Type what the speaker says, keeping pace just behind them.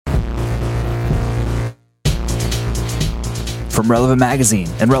From Relevant Magazine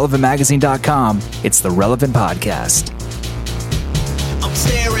and RelevantMagazine.com, it's the Relevant Podcast. I'm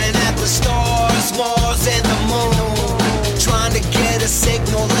staring at the stars, Mars and the moon, trying to get a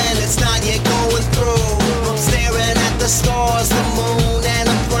signal and it's not yet going through. I'm staring at the stars, the moon and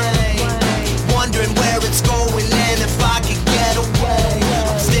a plane, wondering where it's going and if I could get away.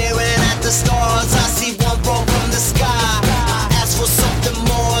 I'm staring at the stars, I see one broke from the sky. I ask for something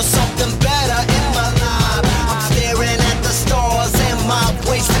more, something better in my life. I'm staring at the stars, am I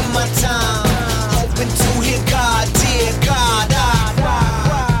wasting my time? Hoping to hear God, dear God,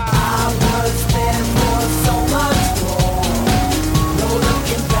 I was there for so much more. No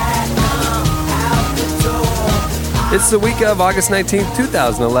looking back, I'm out the door. It's the week of August 19th,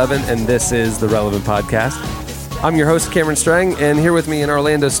 2011, and this is the Relevant Podcast. I'm your host, Cameron Strang, and here with me in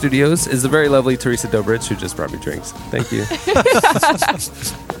Orlando studios is the very lovely Teresa Dobrich, who just brought me drinks. Thank you.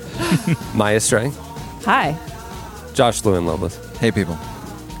 Maya Strang. Hi. Josh Lewin-Loveless. Hey, people.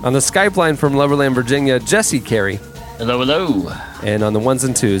 On the Skype line from Loverland, Virginia, Jesse Carey. Hello, hello. And on the ones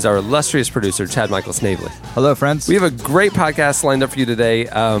and twos, our illustrious producer, Chad Michael Snavely. Hello, friends. We have a great podcast lined up for you today.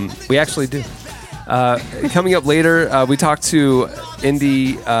 We actually do. Coming up later, we talked to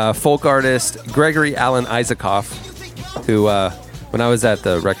indie folk artist Gregory Alan Isakov, who, when I was at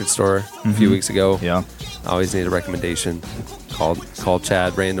the record store a few weeks ago, I always need a recommendation. Called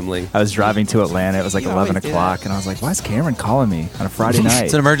Chad randomly. I was driving to Atlanta. It was like 11 o'clock, and I was like, why is Cameron calling me on a Friday night?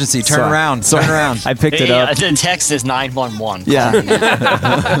 It's an emergency. Turn around. I picked it up. The text is 911.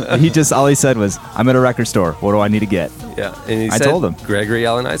 Yeah. All he said was, I'm at a record store. What do I need to get? Yeah. And I told him. Gregory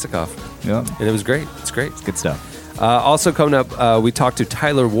Alan Isakov. Yeah. And it was great. It's great. It's good stuff. Also coming up, we talked to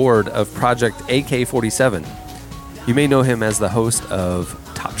Tyler Ward of Project AK-47. You may know him as the host of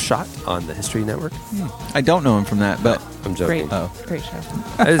Top Shot on the History Network. I don't know him from that, but I'm joking. Great show.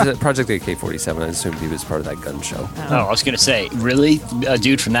 It was Project AK-47. I assumed he was part of that gun show. Oh, I was going to say, really? A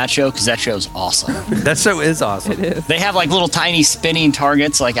dude from that show? Because that show's awesome. That show is awesome. It is. They have like little tiny spinning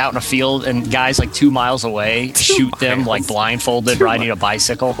targets like out in a field, and guys like 2 miles away shoot them like blindfolded riding a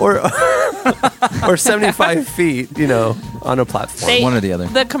bicycle. Or 75 feet, on a platform. one or the other.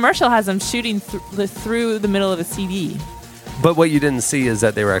 The commercial has them shooting through the middle of a CD. But what you didn't see is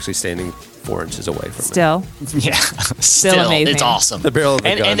that they were actually standing 4 inches away from Still. Yeah. Still amazing. It's awesome. The barrel of the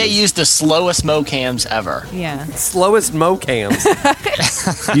gun and they is- use the slowest mocams ever. Yeah. it. Slowest mocams.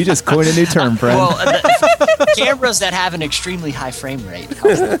 You just coined a new term, friend. Well, the cameras that have an extremely high frame rate.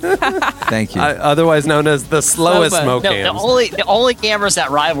 Thank you. Otherwise known as the slowest Slow-mo. mocams. The only cameras that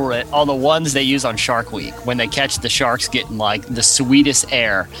rival it are the ones they use on Shark Week when they catch the sharks getting like the sweetest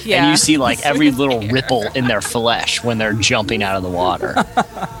air, Yeah. and you see like every little ripple in their flesh when they're jumping out of the water.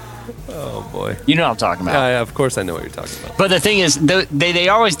 Oh, boy. You know what I'm talking about. Yeah, of course I know what you're talking about. But the thing is, they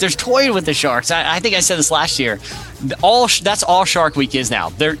always there's toying with the sharks. I think I said this last year. That's all Shark Week is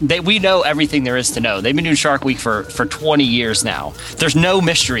now. We know everything there is to know. They've been doing Shark Week for 20 years now. There's no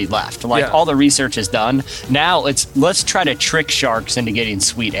mystery left. All the research is done. Now let's try to trick sharks into getting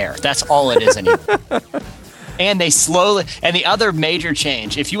sweet air. That's all it is anymore. And the other major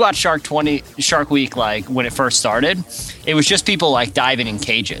change, if you watch Shark Week, like when it first started, it was just people like diving in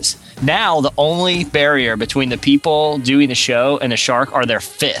cages. Now the only barrier between the people doing the show and the shark are their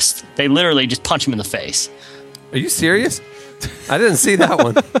fists. They literally just punch them in the face. Are you serious? I didn't see that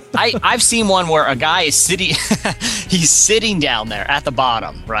one. I've seen one where a guy is sitting, he's sitting down there at the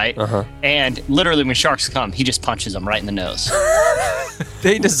bottom, right? Uh-huh. And literally when sharks come, he just punches them right in the nose.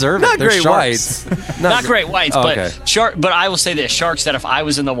 They deserve Not it. They're great sharks. whites. Not great whites, Oh, but okay. But I will say this: sharks that if I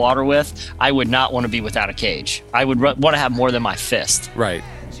was in the water with, I would not want to be without a cage. I would want to have more than my fist. Right.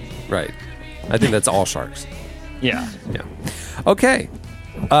 I think that's all sharks. Yeah. Yeah. Okay.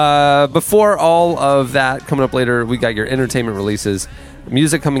 Before all of that, coming up later, we got your entertainment releases.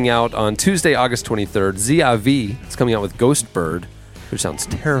 Music coming out on Tuesday, August 23rd. ZIV is coming out with Ghost Bird, which sounds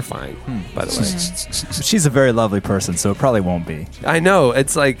terrifying, by the way. She's a very lovely person, so it probably won't be. I know.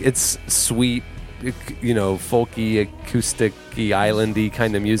 It's sweet, folky, acoustic-y, islandy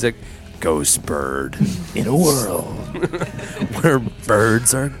kind of music. Ghost Bird in a world where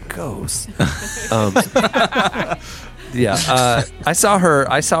birds are ghosts. Yeah, I saw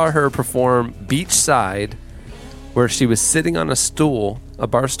her perform Beachside, where she was sitting on a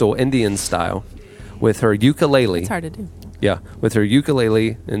bar stool, Indian style, with her ukulele. It's hard to do. Yeah, with her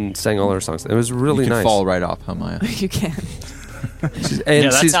ukulele and sang all her songs. It was really you can nice. fall right off, huh, Maya? You can.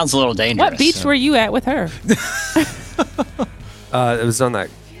 That sounds a little dangerous. What beach were you at with her? It was on that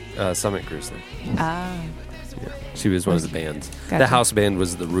Summit Cruise thing. Ah. Yeah. She was one of the bands. Gotcha. The house band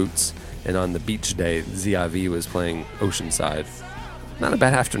was The Roots, and on the beach day, ZIV was playing Oceanside. not a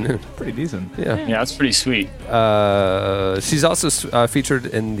bad afternoon. Pretty decent. Yeah. Yeah, that's pretty sweet. She's also featured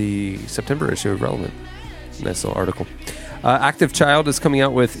in the September issue of Relevant. Nice little article. Active Child is coming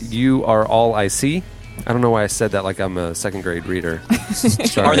out with You Are All I See. I don't know why I said that like I'm a second grade reader.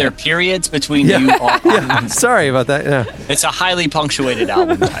 Are there periods between you? Yeah, sorry about that. Yeah. It's a highly punctuated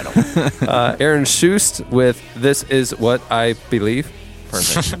album title. Aaron Schust with This Is What I Believe.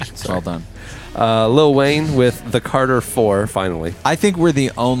 Perfect. Well done. Lil Wayne with The Carter 4, finally. I think we're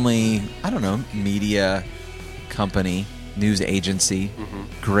the only, media company, news agency,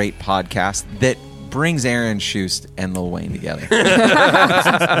 great podcast that brings Aaron Schust and Lil Wayne together.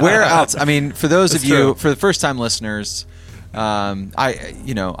 Where else? I mean, for those of you, for the first-time listeners,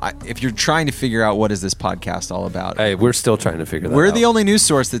 if you're trying to figure out what is this podcast all about, Hey, we're still trying to figure that out. we're the only news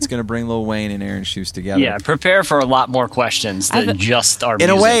source that's going to bring Lil Wayne and Aaron Schust together. Yeah, prepare for a lot more questions than just our In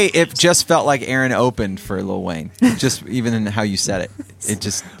music. a way, it just felt like Aaron opened for Lil Wayne. Just even in how you said it, it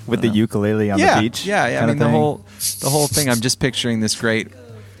just With the ukulele on the beach. Yeah. I kinda mean, the thing. whole thing. I'm just picturing this great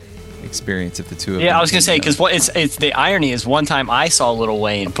experience if the two of them. Yeah, I was gonna say came because what it's the irony is one time I saw Lil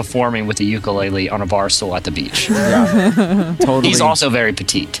Wayne performing with the ukulele on a bar stool at the beach. together. Totally. He's also very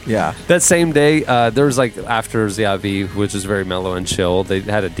petite. Yeah. That same day, there was like after Ziavi, which is very mellow and chill, they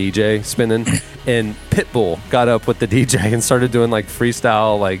had a DJ spinning, and Pitbull got up with the DJ and started doing like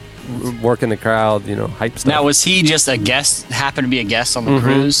freestyle, like working the crowd, hype stuff. Now, was he just a guest? Happened to be a guest on the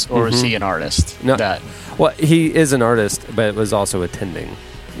cruise, or is he an artist? No, well, he is an artist, but was also attending.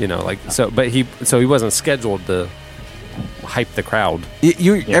 But he wasn't scheduled to hype the crowd.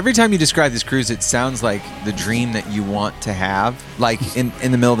 Every time you describe this cruise, it sounds like the dream that you want to have. Like in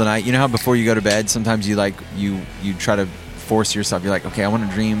the middle of the night, you know how before you go to bed, sometimes you try to force yourself. You're like, okay, I want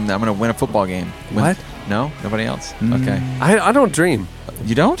to dream that I'm going to win a football game. What? No, nobody else. Okay, I don't dream.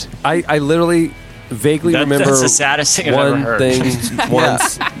 you don't. I literally vaguely remember that's the saddest thing I've ever one heard. thing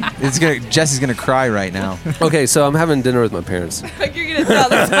once. Jesse's gonna cry right now. Okay, so I'm having dinner with my parents. Like you're gonna tell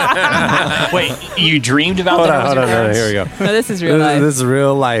this. Wait, you dreamed about Hold that? on, with your parents? here we go. No, this is real life. This is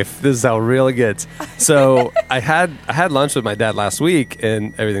real life. This is how real it gets. So I had lunch with my dad last week,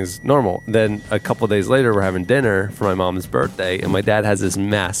 and everything's normal. Then a couple days later, we're having dinner for my mom's birthday, and my dad has this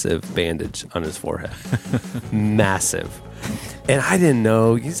massive bandage on his forehead, massive. And I didn't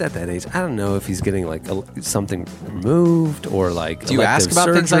know, he's at that age, I don't know if he's getting like something removed or like Do you ask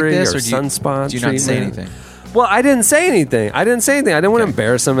about things like this, or sunspot do you not say treatment. anything? Well, I didn't say anything. I didn't want to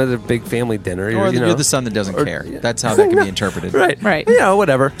embarrass him at a big family dinner. Or you're the son that doesn't care. That's how that can be interpreted. Right. Right.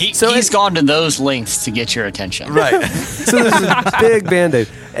 Whatever. He's gone to those lengths to get your attention. Right. So there's a big Band-Aid.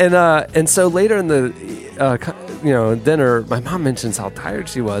 And so later in the dinner, my mom mentions how tired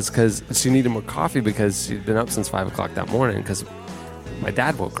she was because she needed more coffee because she'd been up since 5 o'clock that morning because my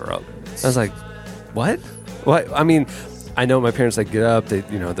dad woke her up. I was like, what? I mean, I know my parents get up, they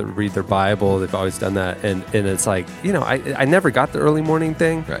read their Bible, they've always done that, and it's like, I never got the early morning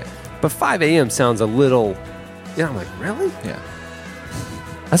thing. Right. But 5 a.m. sounds a little, I'm like, really? Yeah.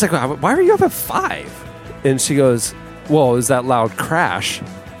 I was like, why were you up at 5? And she goes, well, it was that loud crash.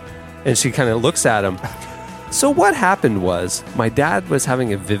 And she kind of looks at him. So what happened was my dad was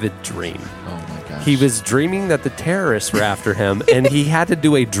having a vivid dream. Oh my gosh. He was dreaming that the terrorists were after him, and he had to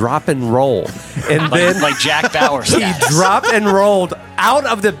do a drop and roll. And then Like Jack Bauer he stats. dropped and rolled out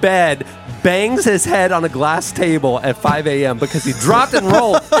of the bed, bangs his head on a glass table at 5 a.m. because he dropped and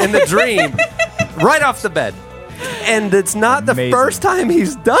rolled in the dream right off the bed. And it's not the Amazing. first time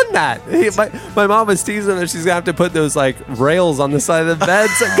he's done that. My mom was teasing that she's going to have to put those rails on the side of the bed.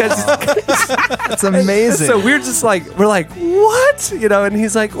 That's amazing. So we're like, what? And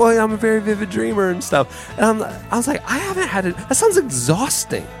he's like, well, I'm a very vivid dreamer and stuff. And I was like, I haven't had it. That sounds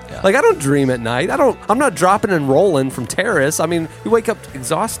exhausting. Yeah. Like, I don't dream at night. I'm not dropping and rolling from terrorists. I mean, you wake up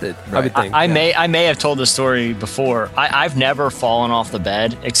exhausted, I would think. I may have told this story before. I've never fallen off the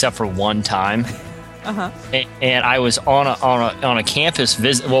bed except for one time. And I was on a campus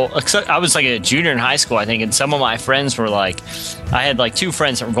visit. Well, I was like a junior in high school, I think, and some of my friends were I had 2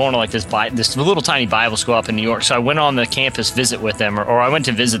 friends that were going to this little tiny Bible school up in New York. So I went on the campus visit with them, or I went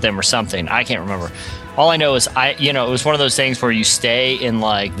to visit them or something. I can't remember. All I know is it was one of those things where you stay in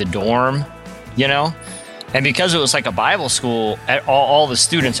the dorm, and because it was like a Bible school, all the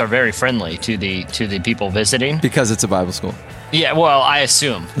students are very friendly to the people visiting Because it's a Bible school. Yeah, well, I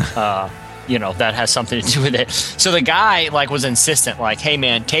assume. That has something to do with it. So the guy was insistent, hey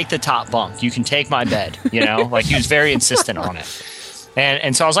man, take the top bunk. You can take my bed. He was very insistent on it.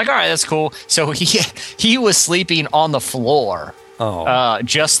 And so I was like, all right, that's cool. So he was sleeping on the floor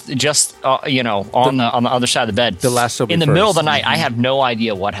just on the other side of the bed. The last shall be in the first. middle of the night. I have no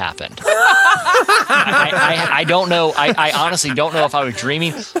idea what happened. I don't know. I honestly don't know if I was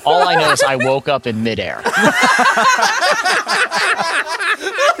dreaming. All I know is I woke up in midair.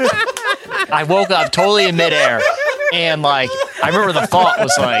 I woke up totally in midair, and like I remember the thought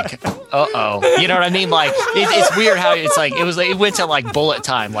was like, "Uh-oh," you know what I mean? Like it's weird how it's like it went to like bullet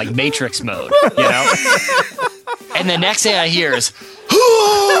time, like Matrix mode, you know. And the next thing I hear is,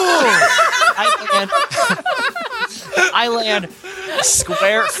 I land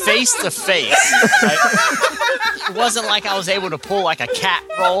square face to face. It wasn't like I was able to pull like a cat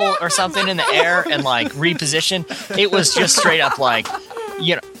roll or something in the air and like reposition. It was just straight up like,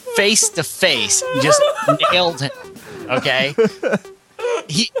 face to face, just nailed him. Okay.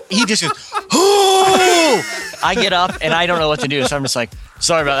 He just goes, oh! I get up and I don't know what to do, so I'm just like,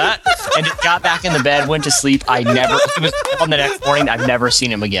 sorry about that, and just got back in the bed, went to sleep. It was on the next morning. I've never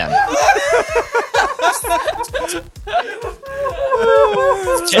seen him again.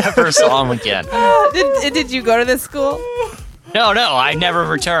 Never saw him again. Did you go to this school? No, I never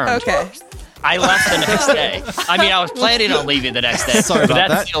returned. Okay. I left the next day. I mean, I was planning on leaving the next day. Sorry but about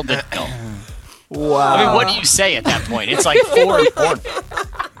that that. sealed the deal. Wow. I mean, what do you say at that point? It's like 4 in the morning.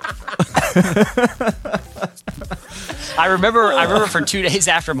 I remember for 2 days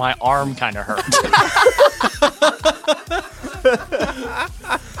after my arm kind of hurt.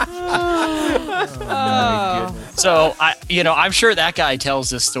 So I'm sure that guy tells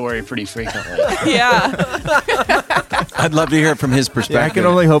this story pretty frequently. Yeah. I'd love to hear it from his Yeah, I perspective. can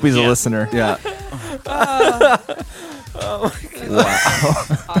only hope he's a Yeah. listener. Yeah.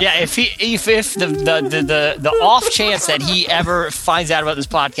 Yeah, if the off chance that he ever finds out about this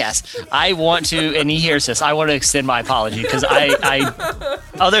podcast, I want to, and he hears this, I want to extend my apology because I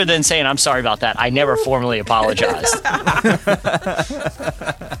other than saying I'm sorry about that, I never formally apologized.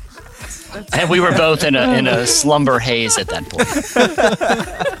 And we were both in a slumber haze at that point.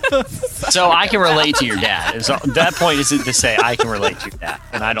 So I can relate to your dad. So that point is to say I can relate to your dad,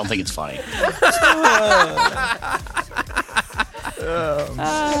 and I don't think it's funny.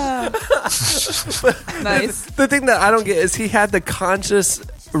 Nice. The thing that I don't get is he had the conscious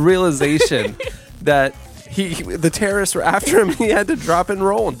realization that the terrorists were after him. He had to drop and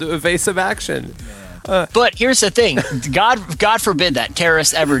roll and do evasive action. But here's the thing: God forbid that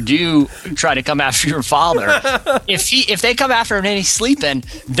terrorists ever do try to come after your father. If they come after him and he's sleeping,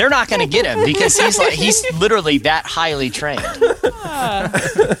 they're not going to get him because he's literally that highly trained.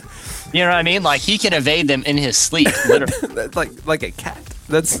 You know what I mean? Like he can evade them in his sleep, literally. like a cat.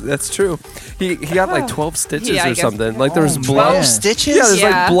 That's true. He got like 12 stitches Yeah, I or guess. something. Like there was Oh, blood. man. Stitches? Yeah, there's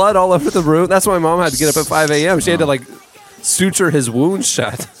Yeah. like blood all over the room. That's why my mom had to get up at 5 a.m. She had to like suture his wound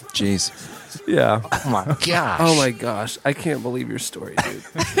shut. Jeez. Oh Yeah. my gosh! Oh my gosh. I can't believe your story, dude.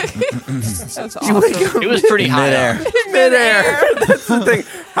 That's You awesome. wake up It was pretty high Midair. up. midair. That's the thing.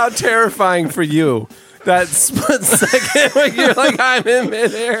 How terrifying for you. That split second when you're like, I'm in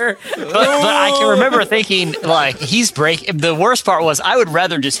midair. But I can remember thinking, like, he's breaking. The worst part was I would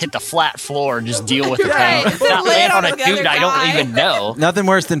rather just hit the flat floor and just deal with the pain. Right. Not land on a Land on dude the I other don't guy. even know. Nothing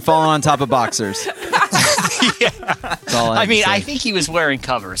worse than falling on top of boxers. That's all I mean, can I say. think he was wearing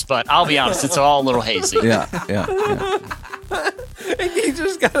covers, but I'll be honest, it's all a little hazy. Yeah. He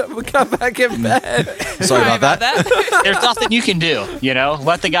just got back in bed. Sorry about that. There's nothing you can do,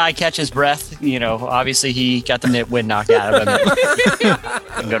 Let the guy catch his breath. Obviously he got the wind knocked out of him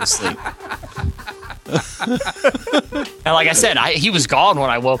and go to sleep. And like I said, he was gone when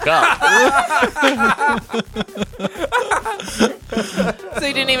I woke up. So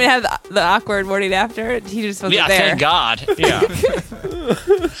you didn't even have the awkward morning after? He just wasn't Yeah, there. thank God. Yeah.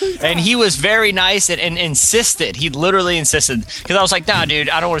 And he was very nice and insisted. He literally insisted. Because I was like, nah, dude,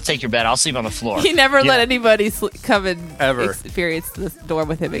 I don't want to take your bed. I'll sleep on the floor. He never Yeah. let anybody come and Ever. experience this door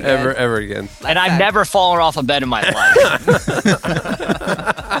with him again. Ever again. And I've never fallen off a bed in my life.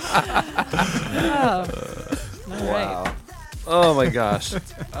 Oh. All right. Oh my gosh.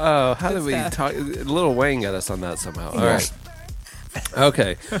 Oh, how did we stuff. talk? Little Wayne got us on that somehow. All right.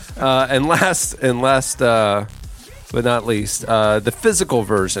 Okay. And last but not least, the physical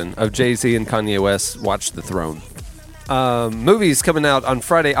version of Jay-Z and Kanye West's Watch the Throne. Movies coming out on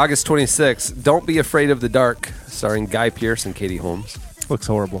Friday, August 26th. Don't Be Afraid of the Dark, starring Guy Pearce and Katie Holmes. Looks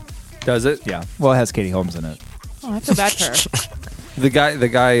horrible. Does it? Yeah. Well, it has Katie Holmes in it. Oh, I feel bad for her. The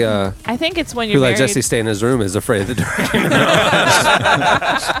guy I think it's when who you're let married. Jesse stay in his room is afraid of the dark.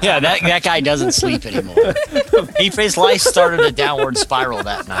 Yeah, that guy doesn't sleep anymore. His life started a downward spiral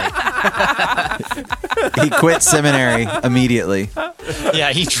that night. He quit seminary immediately.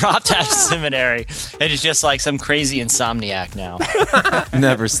 Yeah, he dropped out of seminary and is just like some crazy insomniac now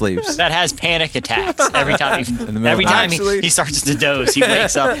Never sleeps. that has panic attacks every time Actually- he starts to doze. He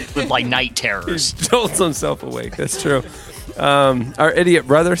wakes up with like night terrors. Jolts himself awake. That's true. Our Idiot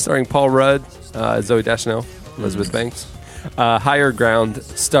Brother, starring Paul Rudd, Zooey Deschanel, Elizabeth Banks. Higher Ground,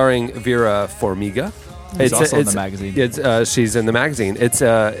 starring Vera Farmiga. She's also in the magazine. She's in the magazine. It's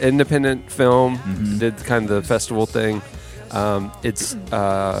an independent film. Did kind of the festival thing. It's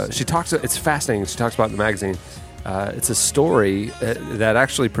fascinating. She talks about in the magazine. It's a story that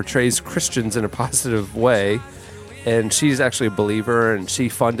actually portrays Christians in a positive way. And she's actually a believer, and she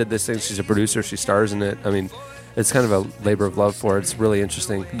funded this thing. She's a producer. She stars in it. I mean, it's kind of a labor of love for her. It's a really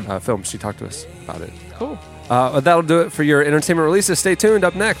interesting film. She talked to us about it. Cool. That'll do it for your entertainment releases. Stay tuned.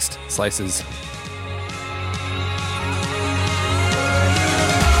 Up next, Slices.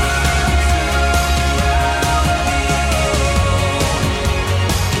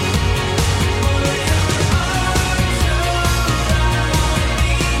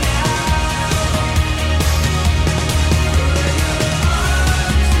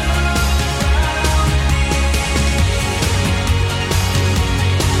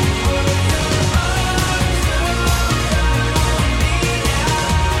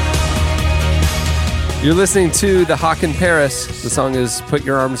 You're listening to The Hawk in Paris. The song is Put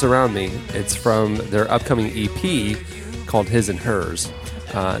Your Arms Around Me. It's from their upcoming EP called His and Hers.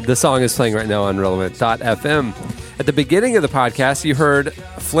 The song is playing right now on Relevant.fm. At the beginning of the podcast, you heard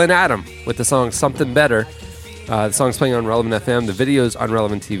Flynn Adam with the song Something Better. The song's playing on Relevant FM. The video's on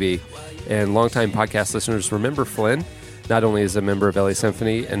Relevant TV. And longtime podcast listeners remember Flynn, not only as a member of LA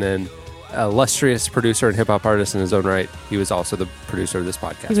Symphony and then illustrious producer and hip-hop artist in his own right, he was also the producer of this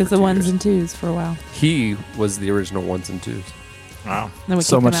podcast. He was the ones and twos for a while. He was the original ones and twos. Wow. Then we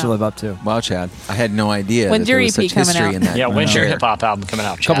So kicked much him to out. live up to. Wow, Chad. I had no idea When's that there your was EP such coming history out? in that. Yeah, when's your career. hip hop album coming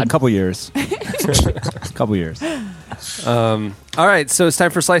out, Chad? Couple years. Couple years. All right, so it's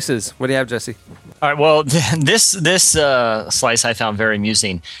time for Slices. What do you have, Jesse? All right. Well, this slice I found very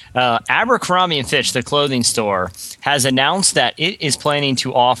amusing. Abercrombie & Fitch, the clothing store, has announced that it is planning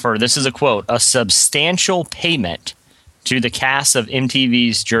to offer, this is a quote, a substantial payment to the cast of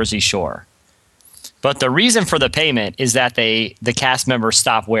MTV's Jersey Shore. But the reason for the payment is that the cast members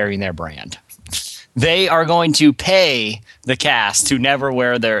stop wearing their brand. They are going to pay the cast to never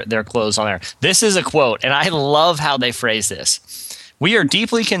wear their clothes on there. This is a quote, and I love how they phrase this. We are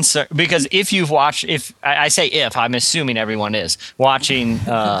deeply concerned because if you've watched, if I say if, I'm assuming everyone is watching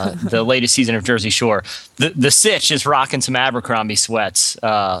the latest season of Jersey Shore, the Sitch is rocking some Abercrombie sweats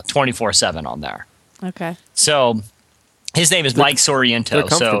 24/7 on there. Okay. So his name is Mike they're Sorrento. So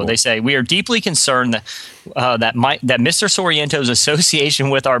comfortable. they say we are deeply concerned that that Mr. Sorrento's association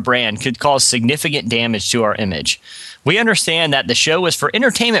with our brand could cause significant damage to our image. We understand that the show is for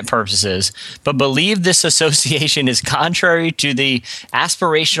entertainment purposes, but believe this association is contrary to the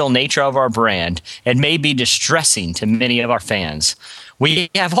aspirational nature of our brand and may be distressing to many of our fans. We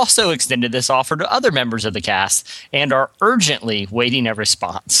have also extended this offer to other members of the cast and are urgently waiting a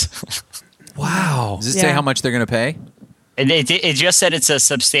response. Wow. Does it Yeah. say how much they're going to pay? And it just said it's a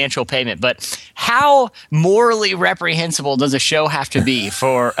substantial payment, but how morally reprehensible does a show have to be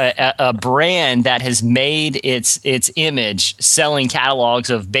for a brand that has made its image selling catalogs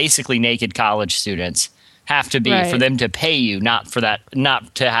of basically naked college students have to be Right. for them to pay you, not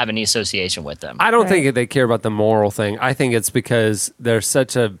to have any association with them? I don't Right. think they care about the moral thing. I think it's because they're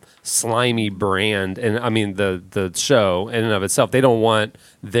such a slimy brand, and I mean the show in and of itself. They don't want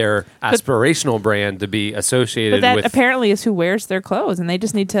their aspirational brand to be associated But that with. apparently is who wears their clothes, and they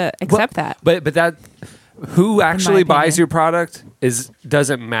just need to accept that. But that who actually buys opinion. your product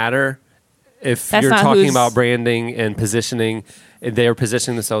doesn't matter if That's you're not talking who's- about branding and positioning. They're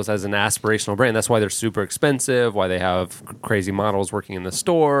positioning themselves as an aspirational brand. That's why they're super expensive. Why they have crazy models working in the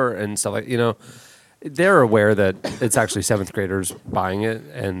store and stuff like they're aware that it's actually seventh graders buying it,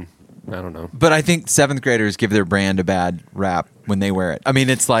 and I don't know. But I think seventh graders give their brand a bad rap when they wear it. I mean,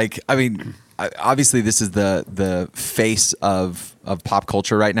 it's like, obviously this is the face of pop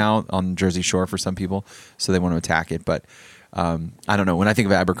culture right now on Jersey Shore for some people, so they want to attack it. But I don't know. When I think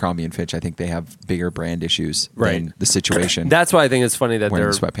of Abercrombie and Fitch, I think they have bigger brand issues than the situation. That's why I think it's funny that Wearing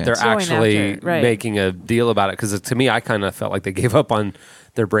they're sweatpants. they're Going actually after it, right. making a deal about it. Because to me, I kind of felt like they gave up on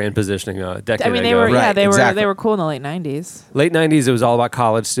their brand positioning a decade I mean, they ago. were Right, they exactly. were cool in the late 90s. Late 90s, it was all about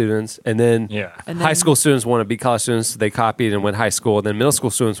college students. And then And high then- school students want to be college students, so they copied and went high school. And then middle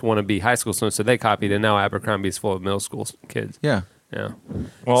school students want to be high school students, so they copied. And now Abercrombie is full of middle school kids. Yeah. Yeah.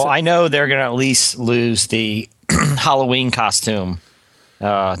 Well, I know they're going to at least lose the Halloween costume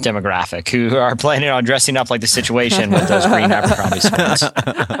demographic who are planning on dressing up like the Situation with those green Abercrombie sweats.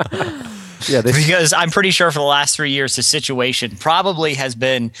 Yeah, Because I'm pretty sure for the last 3 years, the Situation probably has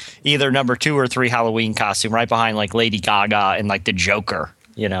been either number 2 or 3 Halloween costume, right behind like Lady Gaga and like the Joker.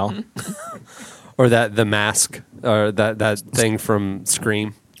 You know, or the mask, or that thing from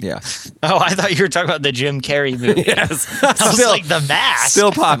Scream. Yeah. oh, I thought you were talking about the Jim Carrey movie. Yes. I was like the mask.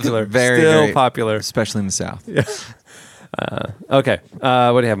 Still popular. Very, Still very- popular. Especially in the South. Okay.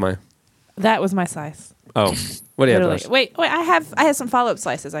 What do you have, Maya? That was my slice. Oh, what do you have, Literally. Josh? Wait, I have some follow-up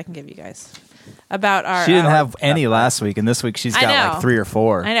slices I can give you guys about our. She didn't have any last week, and this week she's I got know. like 3 or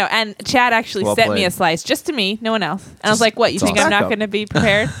 4. I know, and Chad actually Well sent me played. a slice just to me, no one else. And I was like, "What? You it's think all I'm not backup. going to be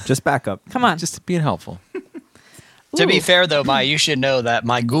prepared? Just back up. Come on." Just being helpful. To be Ooh. fair, though, Maya, you should know that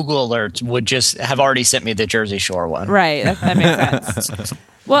my Google alerts would just have already sent me the Jersey Shore one. Right, that makes sense.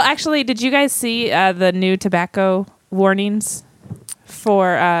 Well, actually, did you guys see the new tobacco warnings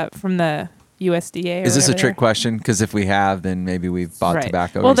for from the USDA? Or Is this a whatever trick question? Because if we have, then maybe we've bought Right.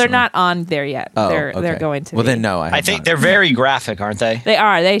 tobacco. Well, they're recently. not on there yet. Oh, they're okay. going to. Well, be. then no. I think they're very graphic, aren't they? They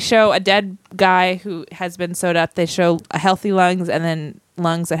are. They show a dead guy who has been sewed up. They show a healthy lungs, and then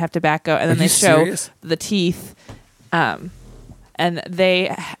lungs that have tobacco, and then Are they you show serious? the teeth. And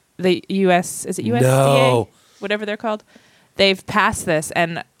the US is it USDA? No. Whatever they're called. They've passed this,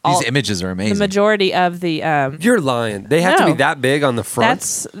 and These images are the amazing. majority of the You're lying. They have to No. be that big on the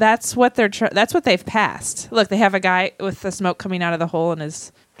front. that's what that's what they've passed. Look, they have a guy with the smoke coming out of the hole in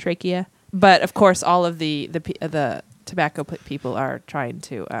his trachea. But of course, all of the tobacco people are trying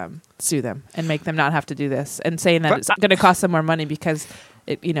to sue them and make them not have to do this, and saying that it's going to cost them more money because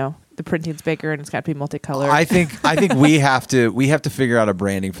the printing's bigger and it's got to be multicolored. I think we have to figure out a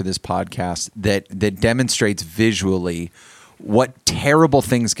branding for this podcast that demonstrates visually what terrible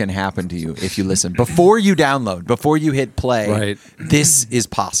things can happen to you if you listen. Before you download, before you hit play, Right. this is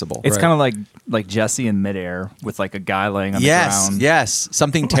possible. It's Right. kind of like Jesse in midair with like a guy laying on the yes, ground. yes,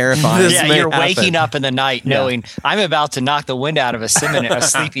 something terrifying. This Yeah, may you're happen. waking up in the night knowing I'm about to knock the wind out of a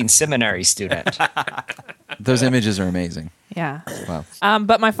sleeping seminary student. Those images are amazing. yeah. Wow.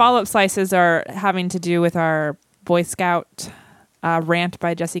 But my follow-up slices are having to do with our Boy Scout rant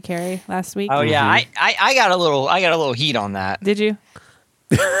by Jesse Carey last week. Oh yeah, I got a little heat on that. Did you?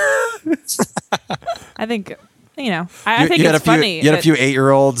 I think I think you had it's a few, funny. You had a that- few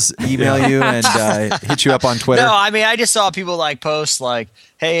 8-year-olds email you and hit you up on Twitter. No, I mean I just saw people like post like,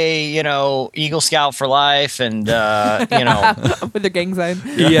 "Hey, Eagle Scout for life," and with the gang sign.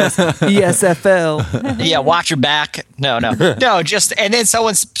 ESFL. yeah, watch your back. No, just and then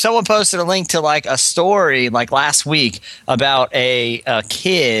someone posted a link to like a story like last week about a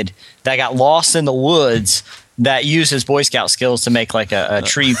kid that got lost in the woods that used his Boy Scout skills to make like a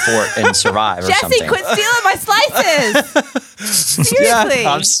tree fort and survive or Jesse, something. quit stealing my slices. Seriously.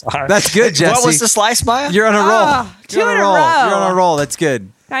 I'm sorry. That's good, Jesse. What was the slice, Maya? You're on a roll. Oh, You're two on in a a roll. row. You're on a roll. That's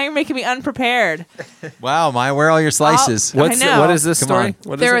good. Now you're making me unprepared. Wow, Maya, where are all your slices? I'll- What is this Come story? on.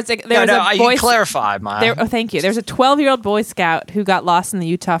 What is There it? was a you boy. clarify, Maya. Thank you. There's a 12-year-old Boy Scout who got lost in the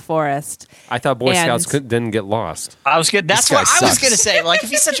Utah forest. I thought Boy and- Scouts didn't get lost. I was good. That's This guy what I was sucks. going to say. Like, if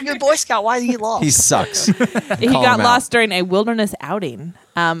he's such a good Boy Scout, why did he get lost? He sucks. He Call got him lost during a wilderness outing,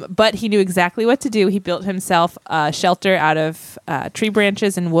 but he knew exactly what to do. He built himself a shelter out of tree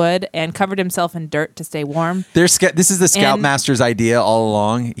branches and wood and covered himself in dirt to stay warm. This is the Scoutmaster's And- idea all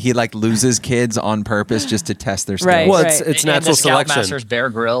along. He like loses kids on purpose just to test their skills. Right. Well, it's And natural the selection. Scoutmaster's Bear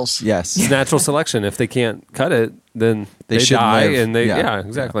Grylls. Yes. It's natural selection. If they can't cut it, then They they shouldn't die, live. and they Yeah.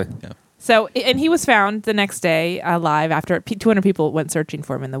 exactly. Yeah. So, and he was found the next day alive after 200 people went searching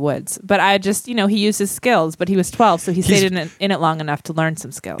for him in the woods. But I just, he used his skills, but he was 12, so he stayed in it long enough to learn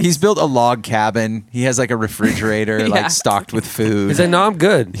some skills. He's built a log cabin. He has like a refrigerator Yeah. like stocked with food. He's like, no, I'm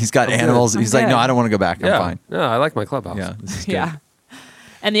good. He's got I'm good. animals. He's like, good. no, I don't want to go back. I'm Yeah, fine. no, I like my clubhouse. Yeah. This is good. Yeah.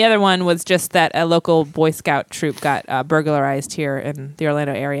 And the other one was just that a local Boy Scout troop got burglarized here in the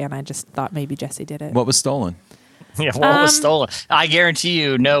Orlando area, and I just thought maybe Jesse did it. What was stolen? Yeah, what was stolen? I guarantee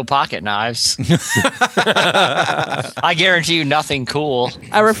you no pocket knives. I guarantee you nothing cool.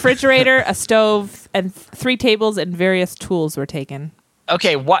 A refrigerator, a stove, and 3 tables and various tools were taken.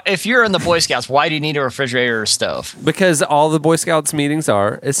 Okay, if you're in the Boy Scouts, why do you need a refrigerator or a stove? Because all the Boy Scouts meetings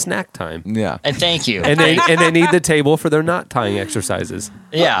is snack time. Yeah. And thank you. And they need the table for their knot tying exercises.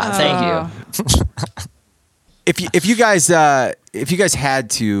 Yeah, thank you. If you guys had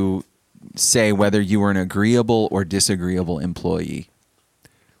to say whether you were an agreeable or disagreeable employee,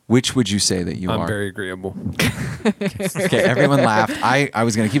 which would you say that you are? I'm very agreeable. Okay, everyone laughed. I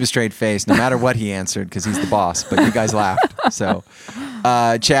was going to keep a straight face no matter what he answered because he's the boss, but you guys laughed. So,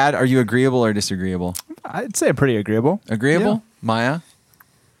 Chad, are you agreeable or disagreeable? I'd say pretty agreeable. Agreeable? Yeah. Maya?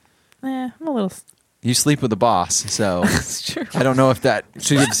 I'm a little. You sleep with the boss, so That's true. I don't know if that...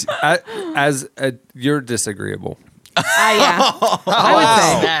 You're disagreeable. Yeah. I would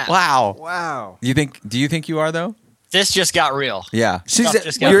say that. Wow. Do you think you are, though? This just got real. Yeah. Stuff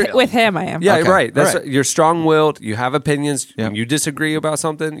just got you're- real. With him, I am. Yeah, Okay. right. That's All right. You're strong-willed. You have opinions. Yeah. When you disagree about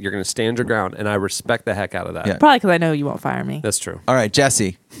something, you're going to stand your ground, and I respect the heck out of that. Yeah. Probably because I know you won't fire me, That's true. All right,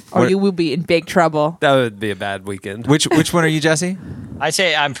 Jesse. or What- you will be in big trouble. That would be a bad weekend. Which one are you, Jesse? I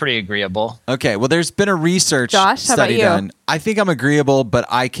say I'm pretty agreeable. Okay, well, there's been a research Josh, how about study you? done. I think I'm agreeable, but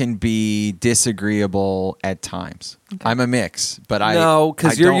I can be disagreeable at times. I'm a mix, but No,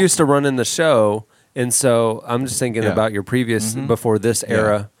 because you're don't- used to running the show, and so I'm just thinking Yeah. about your previous, before this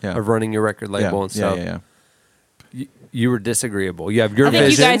era Yeah. of running your record label yeah, and stuff. Yeah. You were disagreeable. You have your I think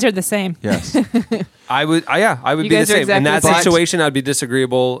vision. you guys are the same. Yes. I would You be the guys are same. In exactly that the same. situation, I'd be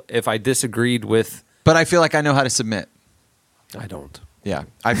disagreeable if I disagreed with. But I feel like I know how to submit. I don't. Yeah.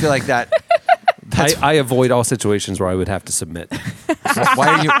 I feel like that. That's I avoid all situations where I would have to submit. why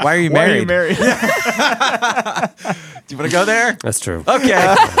are you married? Why are you married? Do you want to go there? That's true.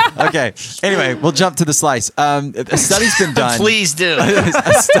 Okay. Okay. Anyway, we'll jump to the slice. A study's been done. Please do.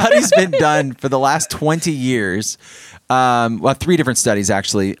 A study's been done for the last 20 years. Well, 3 different studies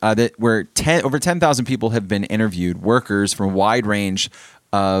actually, that where over 10,000 people have been interviewed, workers from a wide range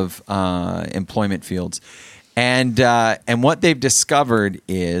of employment fields, and what they've discovered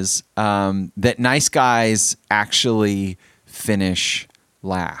is that nice guys actually finish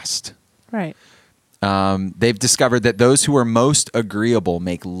last. Right. They've discovered that those who are most agreeable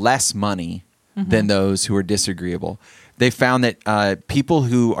make less money than those who are disagreeable. They found that people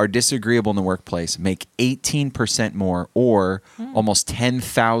who are disagreeable in the workplace make 18% more, or almost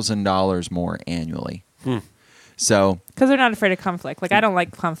 $10,000 more annually. So, Because they're not afraid of conflict. Like, I don't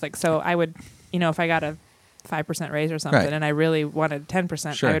like conflict, so I would, if I got a 5% raise or something Right. and I really wanted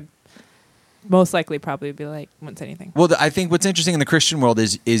 10%, Sure. I would most likely probably be like, wouldn't say anything. well, I think what's interesting in the Christian world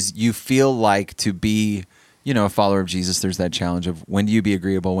is you feel like to be, a follower of Jesus, there's that challenge of when do you be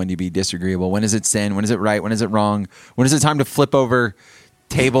agreeable, when do you be disagreeable, when is it sin, when is it right, when is it wrong, when is it time to flip over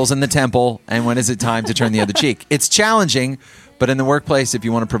tables in the temple, and when is it time to turn the other cheek? It's challenging, but in the workplace, if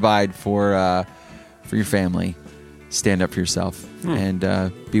you want to provide for your family, stand up for yourself and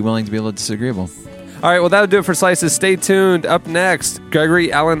be willing to be a little disagreeable. All right, well, that'll do it for Slices. Stay tuned. Up next,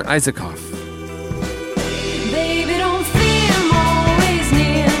 Gregory Alan Isakov. Baby, don't fear, I'm always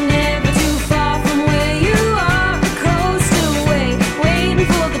near, never too far from where you are. Coast away, waiting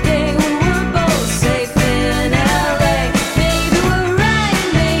for the day when we're both safe in LA. Maybe we're right,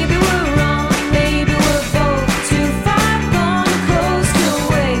 maybe we're wrong, maybe we're both too far gone. Coast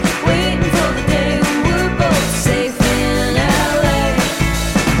away, waiting for the day when we're both safe in LA.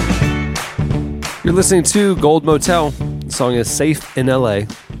 You're listening to Gold Motel. The song is Safe in LA.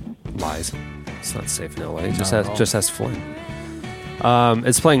 Lies. It's not safe in LA. It just has Flynn.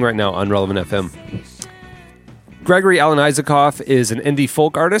 It's playing right now on Relevant FM. Gregory Alan Isakov is an indie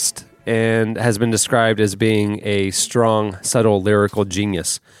folk artist and has been described as being a strong, subtle lyrical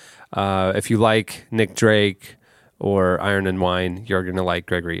genius. If you like Nick Drake or Iron and Wine, you're going to like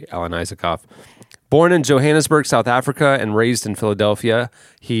Gregory Alan Isakov. Born in Johannesburg, South Africa, and raised in Philadelphia,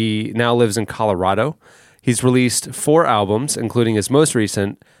 he now lives in Colorado. He's released 4 albums, including his most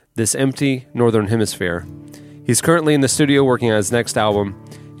recent, This Empty Northern Hemisphere. He's currently in the studio working on his next album.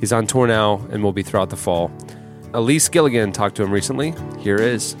 He's on tour now and will be throughout the fall. Elise Gilligan talked to him recently. Here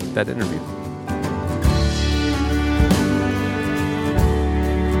is that interview.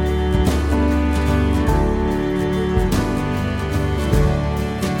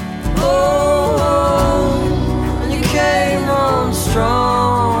 Oh, you came on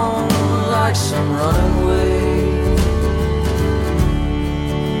strong like some running wave.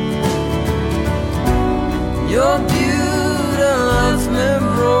 Your beauty left me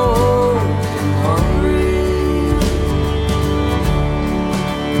broke and hungry.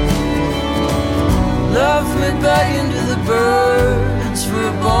 Left me begging to the birds for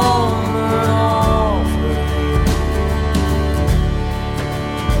a bone and offering.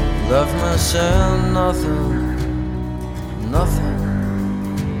 Left me saying nothing, nothing.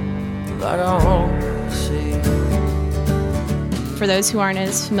 like I always say. For those who aren't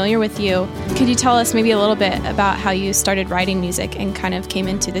as familiar with you, could you tell us maybe a little bit about how you started writing music and kind of came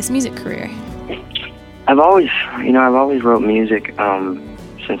into this music career? I've always wrote music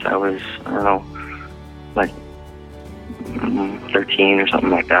since I was, I don't know, like 13 or something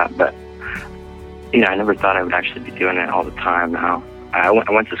like that. But I never thought I would actually be doing it all the time now. I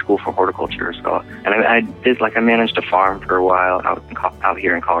went to school for horticulture, so, and I managed a farm for a while out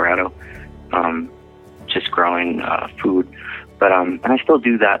here in Colorado, just growing food. But and I still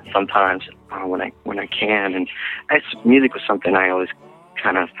do that sometimes when I can. And music was something I always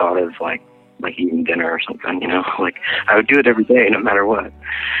kind of thought of like eating dinner or something. Like I would do it every day, no matter what.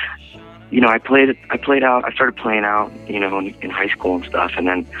 I started playing out, in high school and stuff. And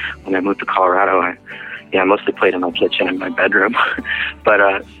then when I moved to Colorado, I mostly played in my kitchen and my bedroom. But,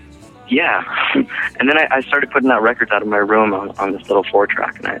 and then I started putting out records out of my room on this little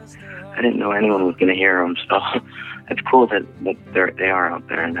 4-track, and I didn't know anyone was going to hear them. So it's cool that they are out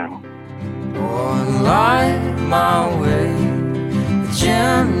there now. Oh, light my way,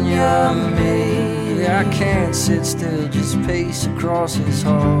 Virginia me. I can't sit still, just pace across this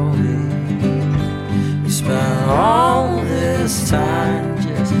hallway. We spent all this time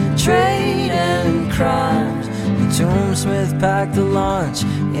just trading crimes. The tombsmith packed a lunch,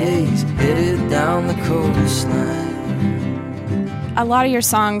 yeah, he's headed down the coastline. A lot of your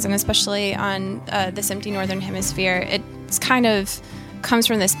songs, and especially on this empty northern hemisphere, it's kind of comes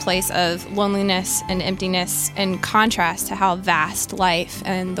from this place of loneliness and emptiness in contrast to how vast life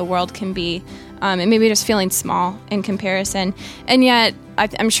and the world can be, and maybe just feeling small in comparison. And yet,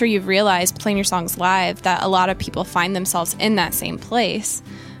 I'm sure you've realized playing your songs live that a lot of people find themselves in that same place.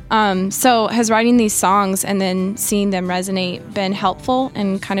 So has writing these songs and then seeing them resonate been helpful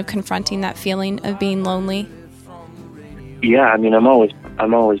in kind of confronting that feeling of being lonely? Yeah, I mean, I'm always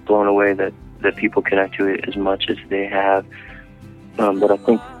blown away that people connect to it as much as they have. But I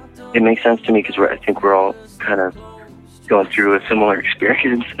think it makes sense to me because I think we're all kind of going through a similar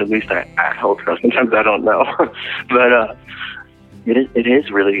experience. At least I hope so. Sometimes I don't know, but it is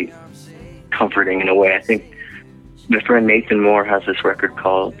really comforting in a way. I think my friend Nathan Moore has this record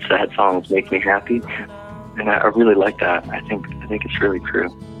called "Sad Songs Make Me Happy," and I really like that. I think it's really true.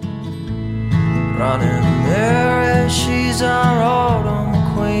 Running Mary, she's our autumn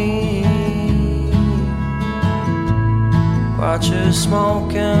queen. Watch her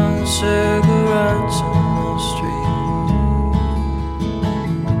smoking cigarettes on the street.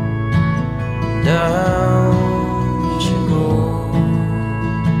 Down she goes,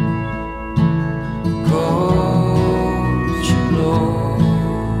 she blows,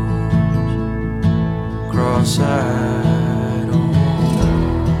 cross-eyed.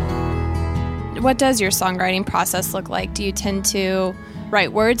 What does your songwriting process look like? Do you tend to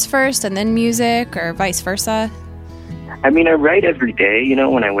write words first and then music, or vice versa? I mean, I write every day,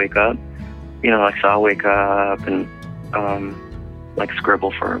 when I wake up. So I'll wake up and,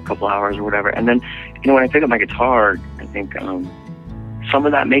 scribble for a couple hours or whatever. And then, when I pick up my guitar, I think some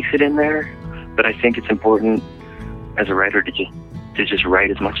of that makes it in there. But I think it's important as a writer to just write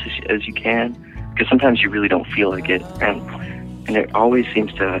as much as you can. Because sometimes you really don't feel like it. And it always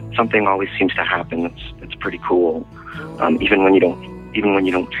something always seems to happen. It's pretty cool. Even when you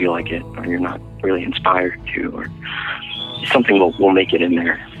don't feel like it, or you're not really inspired to, or something will make it in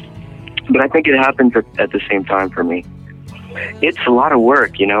there. But I think it happens at the same time for me. It's a lot of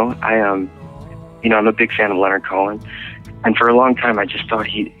work, I'm a big fan of Leonard Cohen, and for a long time I just thought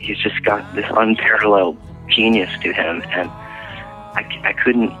he's just got this unparalleled genius to him, and I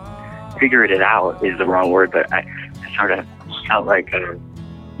couldn't figure it out is the wrong word, but I sort of felt like put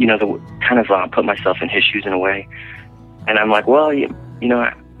myself in his shoes in a way. And I'm like, well,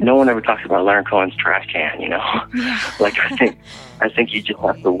 no one ever talks about Leonard Cohen's trash can, Yeah. Like I think you just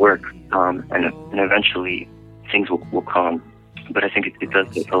have to work, and eventually things will come. But I think it does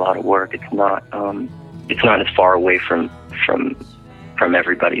take a lot of work. It's not as far away from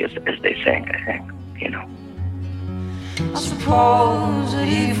everybody as they think. I think, I suppose that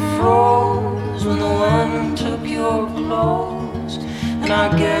he froze when the one took your clothes, and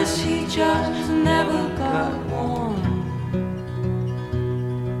I guess he just never got warm.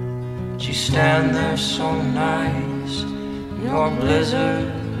 You stand there so nice, your blizzard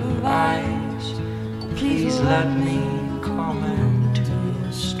of ice. Please let me come into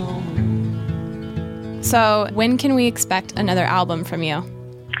your storm. So when can we expect another album from you?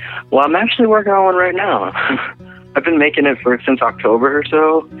 Well, I'm actually working on one right now. I've been making it since October or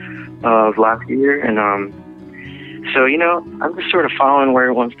so of last year, and so I'm just sort of following where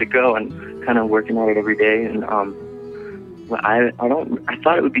it wants to go and kind of working at it every day, and I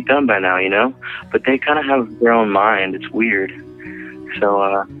thought it would be done by now, you know, but they kind of have their own mind. It's weird. So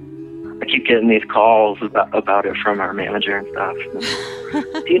I keep getting these calls about it from our manager and stuff.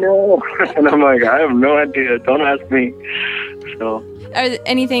 Do you know? And I'm like, I have no idea. Don't ask me. So, Are there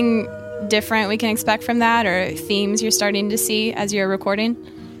anything different we can expect from that, or themes you're starting to see as you're recording?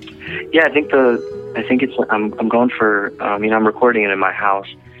 yeah, I think it's I'm going for I'm recording it in my house,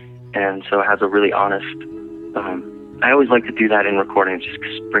 and so it has a really honest. I always like to do that in recordings,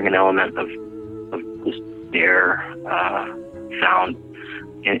 just bring an element of this bare sound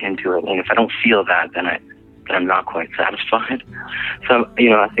into it, and if I don't feel that, then I'm not quite satisfied. So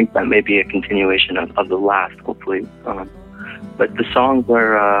I think that may be a continuation of the last, hopefully. But the songs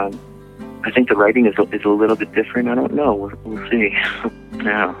are, I think the writing is a little bit different. I don't know. We'll see.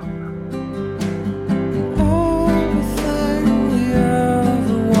 Yeah.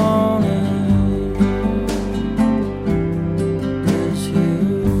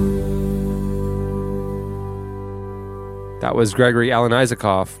 That was Gregory Alan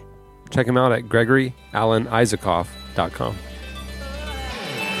Isakov. Check him out at GregoryAlanIsakov.com.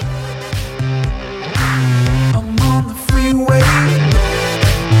 I'm on the freeway.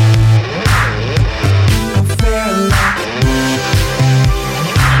 I'm feeling like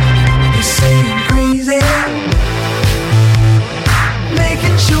you say I'm crazy.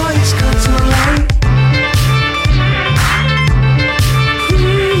 Making choice 'cause I'm late.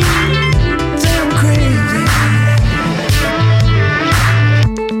 Damn crazy.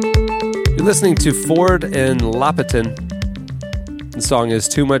 You're listening to Ford and Lopatin. The song is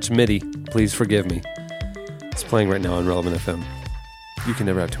Too Much MIDI, Please Forgive Me. It's playing right now on Relevant FM. You can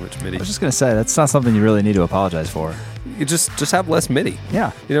never have too much MIDI. I was just going to say, that's not something you really need to apologize for. You just have less MIDI.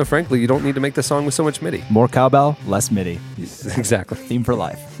 Yeah. Frankly, you don't need to make the song with so much MIDI. More cowbell, less MIDI. Exactly. Theme for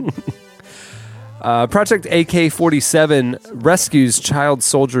life. Project AK-47 rescues child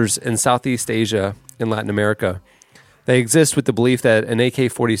soldiers in Southeast Asia and Latin America. They exist with the belief that an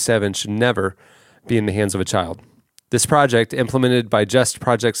AK-47 should never be in the hands of a child. This project, implemented by Just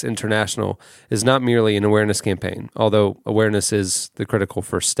Projects International, is not merely an awareness campaign, although awareness is the critical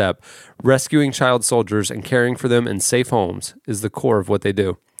first step. Rescuing child soldiers and caring for them in safe homes is the core of what they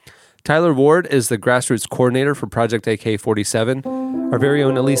do. Tyler Ward is the grassroots coordinator for Project AK-47. Our very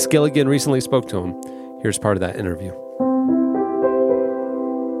own Elise Gilligan recently spoke to him. Here's part of that interview.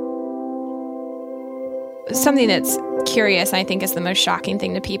 Something that's curious, I think, is the most shocking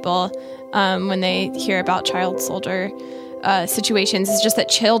thing to people when they hear about child soldier situations is just that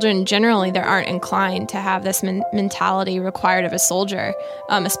children generally they aren't inclined to have this mentality required of a soldier,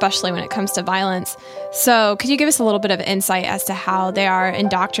 especially when it comes to violence. So could you give us a little bit of insight as to how they are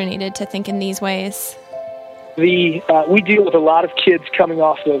indoctrinated to think in these ways? We deal with a lot of kids coming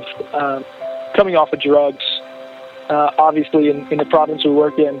off of drugs, obviously in the province we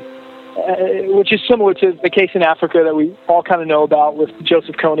work in. Which is similar to the case in Africa that we all kind of know about with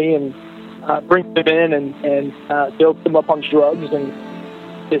Joseph Kony, and brings them in and builds them up on drugs and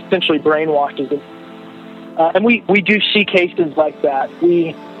essentially brainwashes them. And we do see cases like that.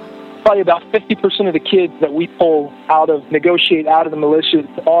 Probably about 50% of the kids that we negotiate out of the militias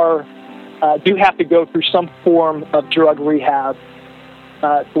do have to go through some form of drug rehab,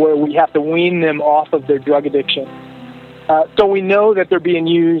 where we have to wean them off of their drug addiction. So we know that they're being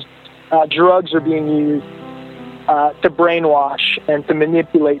used. Drugs are being used to brainwash and to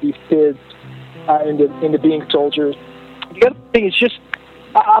manipulate these kids into being soldiers. The other thing is just,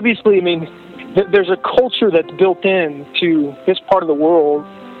 obviously, there's a culture that's built into this part of the world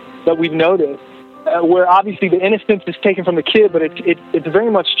that we've noticed, where obviously the innocence is taken from the kid, but it's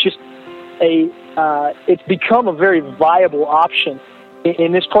very much just it's become a very viable option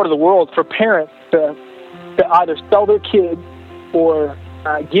in this part of the world for parents to either sell their kids or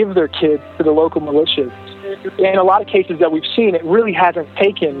give their kids to the local militias. In a lot of cases that we've seen, it really hasn't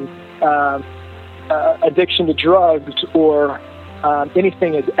taken addiction to drugs or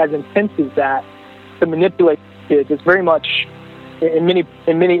anything as intense as that to manipulate kids. It's very much, in many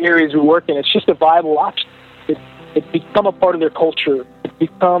areas we work in, it's just a viable option. It's become a part of their culture. It's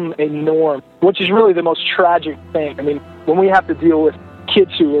become a norm, which is really the most tragic thing. When we have to deal with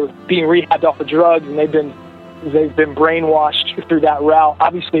kids who are being rehabbed off of drugs and they've been brainwashed through that route.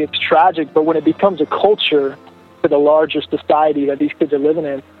 Obviously, it's tragic, but when it becomes a culture for the larger society that these kids are living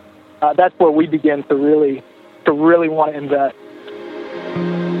in, that's where we begin to really want to invest.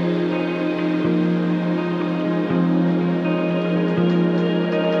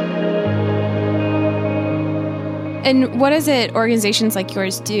 And what is it organizations like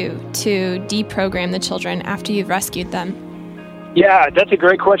yours do to deprogram the children after you've rescued them? Yeah, that's a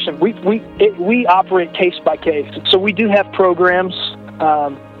great question. We operate case by case, so we do have programs,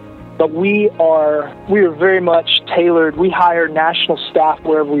 but we are very much tailored. We hire national staff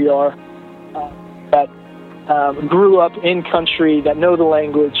wherever we are that grew up in country, that know the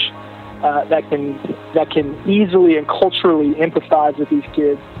language, that can easily and culturally empathize with these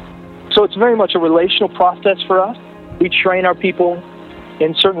kids. So it's very much a relational process for us. We train our people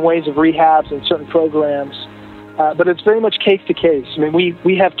in certain ways of rehabs and certain programs. But it's very much case to case. I mean,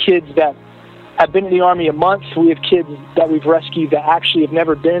 we have kids that have been in the Army a month. We have kids that we've rescued that actually have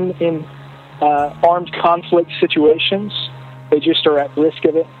never been in armed conflict situations. They just are at risk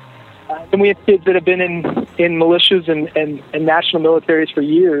of it. And we have kids that have been in militias and national militaries for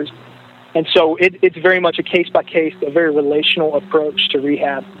years. And so it's very much a case by case, a very relational approach to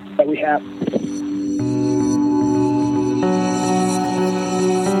rehab that we have.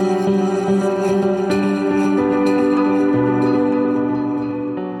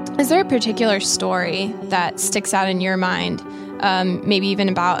 Is there a particular story that sticks out in your mind, maybe even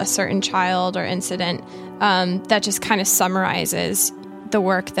about a certain child or incident, that just kind of summarizes the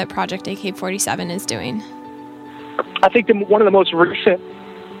work that Project AK-47 is doing? I think one of the most recent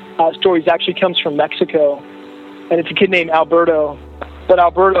stories actually comes from Mexico, and it's a kid named Alberto. But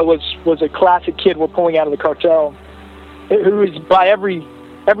Alberto was a classic kid we're pulling out of the cartel, who is by every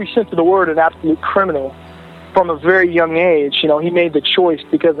sense of the word an absolute criminal. From a very young age, he made the choice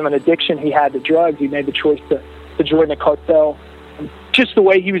because of an addiction he had to drugs. He made the choice to join the cartel. Just the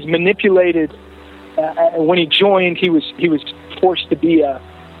way he was manipulated when he joined, he was forced to be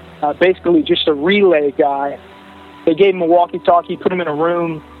basically just a relay guy. They gave him a walkie-talkie, put him in a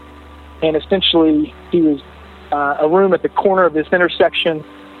room, and essentially he was a room at the corner of this intersection.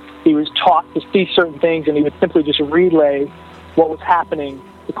 He was taught to see certain things, and he would simply just relay what was happening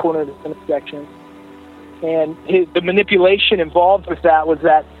at the corner of this intersection. And the manipulation involved with that was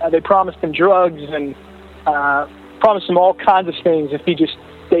that they promised him drugs and promised him all kinds of things if he just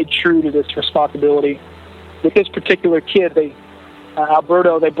stayed true to this responsibility. With this particular kid,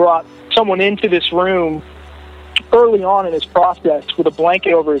 Alberto, they brought someone into this room early on in his process with a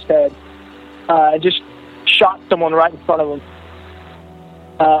blanket over his head and just shot someone right in front of him.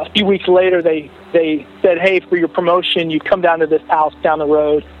 A few weeks later, they said, "Hey, for your promotion, you come down to this house down the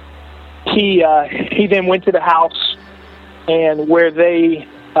road." He then went to the house, and where the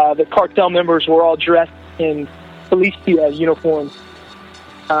cartel members were all dressed in police uniforms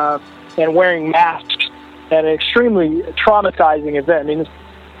and wearing masks, and an extremely traumatizing event. I mean,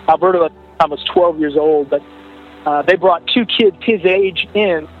 Alberto at the time was 12 years old, but they brought two kids his age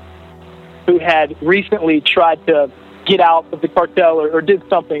in who had recently tried to get out of the cartel or did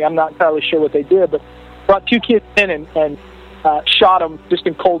something. I'm not entirely sure what they did, but brought two kids in and shot him just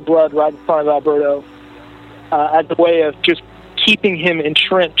in cold blood right in front of Alberto as a way of just keeping him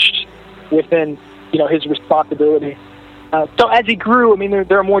entrenched within, his responsibility. So as he grew, I mean,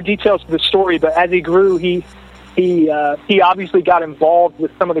 there are more details to the story, but as he grew, he obviously got involved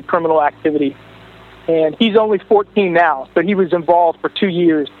with some of the criminal activity. And he's only 14 now, so he was involved for 2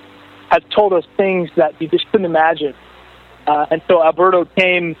 years, has told us things that you just couldn't imagine. And so Alberto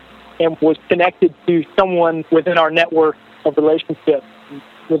came and was connected to someone within our network of relationships,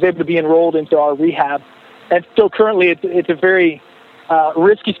 was able to be enrolled into our rehab. And still currently it's a very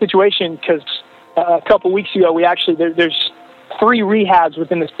risky situation because a couple weeks ago there's 3 rehabs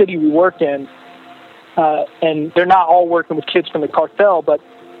within the city we work in, and they're not all working with kids from the cartel, but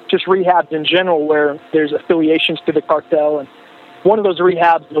just rehabs in general where there's affiliations to the cartel. And one of those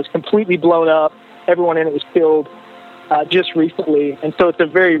rehabs was completely blown up. Everyone in it was killed just recently, and so it's a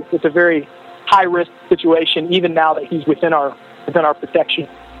very high risk situation, even now that he's within our protection.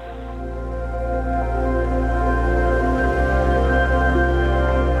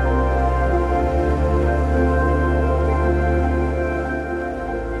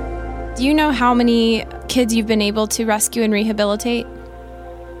 Do you know how many kids you've been able to rescue and rehabilitate?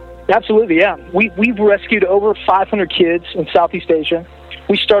 Absolutely, yeah. We've rescued over 500 kids in Southeast Asia.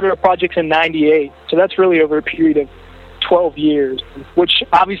 We started our projects in '98, so that's really over a period of 12 years, which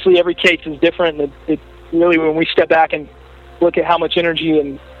obviously every case is different. It really, when we step back and look at how much energy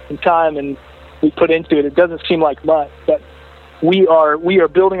and time and we put into it, it doesn't seem like much. But we are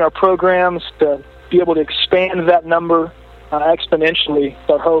building our programs to be able to expand that number exponentially.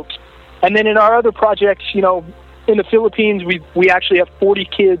 Our hopes. And then in our other projects, in the Philippines, we actually have 40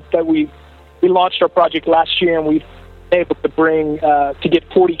 kids that we launched our project last year, and we've been able to bring to get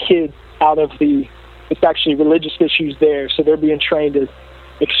 40 kids out of it's actually religious issues there, so they're being trained as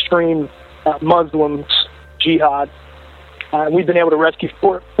extreme Muslims, jihad. We've been able to rescue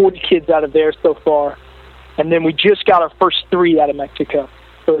 40 kids out of there so far, And then we just got our first 3 out of Mexico.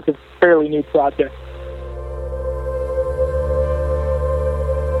 So it's a fairly new project.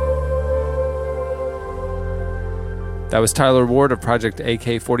 That was Tyler Ward of Project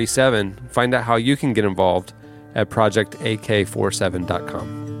AK-47. Find out how you can get involved at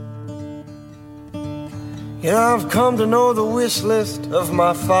projectak47.com. Yeah, I've come to know the wish list of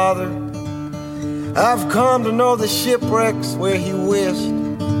my father. I've come to know the shipwrecks where he wished.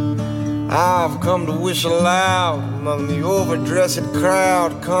 I've come to wish aloud among the overdressed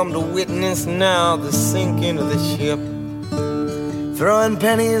crowd. Come to witness now the sinking of the ship, throwing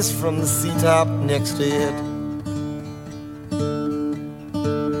pennies from the seatop next to it.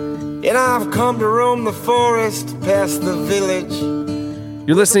 And I've come to roam the forest past the village.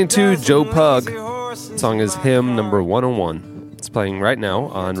 You're listening to Joe Pug. The song is Hymn number 101. It's playing right now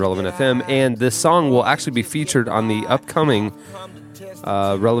on Relevant FM, and this song will actually be featured on the upcoming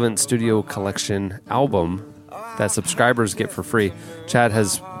Relevant Studio Collection album that subscribers get for free. Chad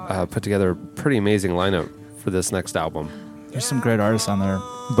has put together a pretty amazing lineup for this next album. There's some great artists on there.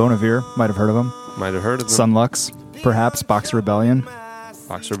 Bonavere, might have heard of them. Might have heard of them. Sunlux, perhaps. Boxer Rebellion.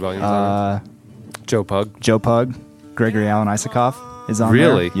 Boxer Rebellion's on there. Joe Pug. Joe Pug. Gregory Allen Isakov is on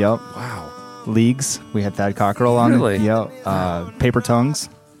Really? there. Yep. Wow. Leagues. We had Thad Cockrell on Really? it. Yep. Paper Tongues.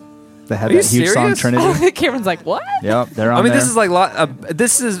 They had Are you that huge song serious? Trinity. Cameron's like, what? Yep, they're on I mean, there. this is like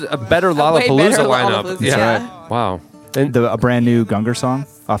this is a better way Lollapalooza better lineup. Lollapalooza, Yeah. yeah. Wow. And a brand new Gunger song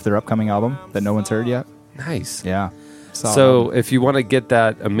off their upcoming album that no one's heard yet. nice. Yeah. So if you want to get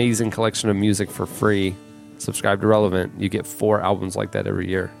that amazing collection of music for free, subscribe to Relevant. You get 4 albums like that every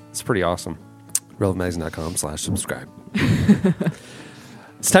year. It's pretty awesome. RelevantMagazine.com/subscribe.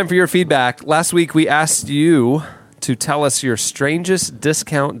 It's time for your feedback. Last week we asked you to tell us your strangest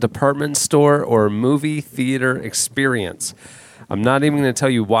discount department store or movie theater experience. I'm not even going to tell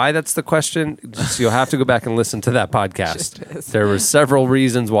you why that's the question. Just, you'll have to go back and listen to that podcast. There were several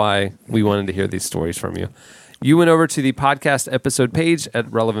reasons why we wanted to hear these stories from you. You went over to the podcast episode page at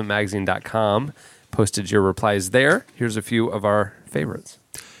relevantmagazine.com, posted your replies there. Here's a few of our favorites.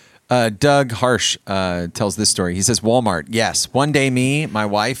 Doug Harsh tells this story. He says, Walmart. Yes, one day me, my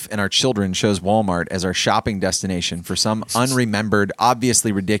wife, and our children chose Walmart as our shopping destination for some unremembered,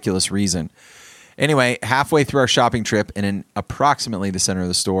 obviously ridiculous reason. Anyway, halfway through our shopping trip and in approximately the center of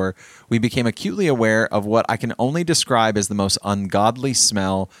the store, we became acutely aware of what I can only describe as the most ungodly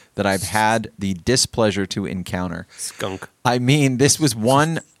smell that I've had the displeasure to encounter. Skunk. I mean, this was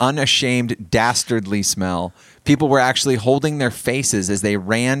one unashamed, dastardly smell. People were actually holding their faces as they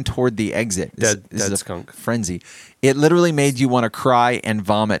ran toward the exit. Dead is a skunk. frenzy. It literally made you want to cry and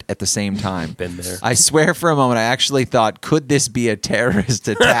vomit at the same time. Been there. I swear for a moment, I actually thought, could this be a terrorist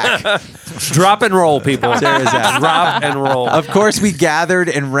attack? Drop and roll, people. Terrorist attack. Drop and roll. Of course, we gathered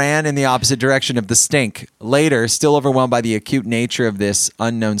and ran in the opposite direction of the stink. Later, still overwhelmed by the acute nature of this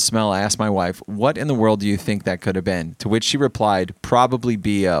unknown smell, I asked my wife, what in the world do you think that could have been? To which she replied, probably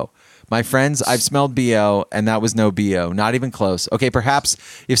BO. My friends, I've smelled BO, and that was no BO. Not even close. Okay, perhaps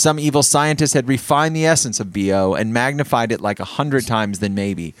if some evil scientist had refined the essence of BO and magnified it like 100 times, then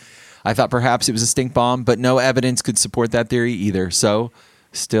maybe. I thought perhaps it was a stink bomb, but no evidence could support that theory either. So,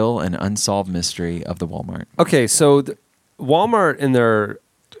 still an unsolved mystery of the Walmart. Okay, so Walmart in their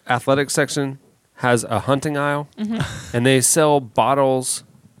athletics section has a hunting aisle, and they sell bottles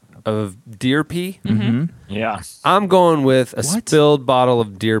of deer pee. Yeah. I'm going with a spilled bottle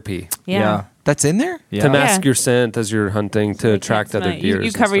of deer pee Yeah. That's in there? Yeah. to mask Yeah. your scent as you're hunting to attract other deer.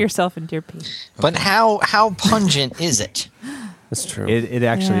 You cover yourself in deer pee. But how pungent is it? That's true. It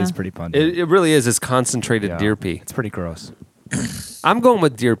actually Yeah. is pretty pungent. It really is. It's concentrated Yeah. deer pee. It's pretty gross. I'm going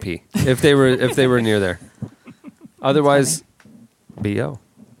with deer pee if they were near there. Otherwise, BO.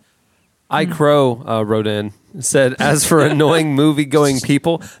 I Crow wrote in, said, as for annoying movie-going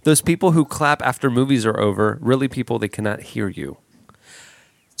people, those people who clap after movies are over, really people, they cannot hear you.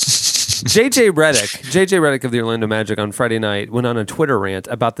 JJ Redick of the Orlando Magic on Friday night went on a Twitter rant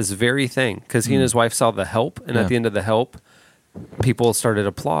about this very thing because he and his wife saw The Help, and at the end of The Help, people started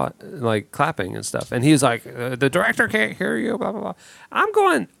clapping and stuff. And he was like, the director can't hear you, blah, blah, blah.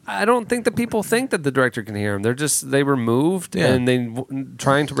 I don't think that people think that the director can hear him. They were moved and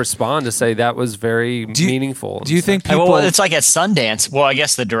trying to respond to say that was very meaningful. Do you think people... Well, it's like at Sundance. Well, I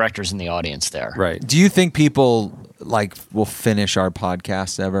guess the director's in the audience there. Right. Do you think people will finish our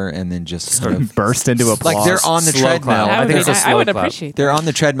podcast ever and then just sort of burst into applause? like they're on the Slow treadmill? clap. I think it's a I slow would clap. appreciate They're that. on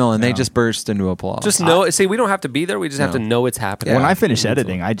the treadmill and they just burst into applause. Just know, see, we don't have to be there. We just have to know it's happening. When I finish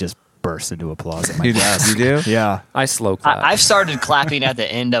editing, I just burst into applause at my You desk. you do? Yeah. I slow clap. I've started clapping at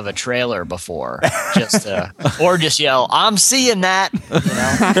the end of a trailer before, or just yell, "I'm seeing that."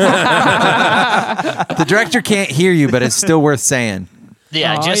 The director can't hear you, but it's still worth saying.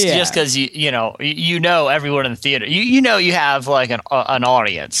 Yeah, Oh, just yeah. because you know everyone in the theater. You know you have like an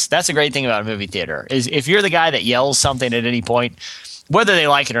audience. That's a great thing about a movie theater is if you're the guy that yells something at any point, whether they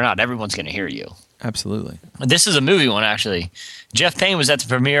like it or not, everyone's going to hear you. Absolutely. This is a movie one, actually. Jeff Payne was at the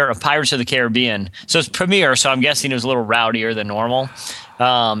premiere of Pirates of the Caribbean. So it's premiere, so I'm guessing it was a little rowdier than normal.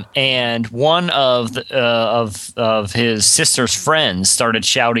 And one of his sister's friends started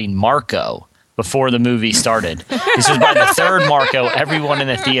shouting Marco before the movie started. This was by the third Marco. Everyone in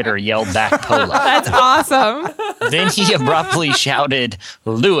the theater yelled back Polo. That's awesome. Then he abruptly shouted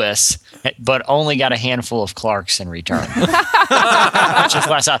Lewis, but only got a handful of Clarks in return. Just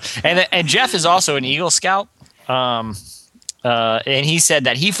last out. And Jeff is also an Eagle Scout. And he said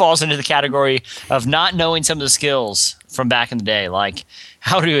that he falls into the category of not knowing some of the skills from back in the day, like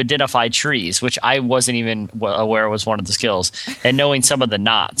how to identify trees, which I wasn't even aware was one of the skills, and knowing some of the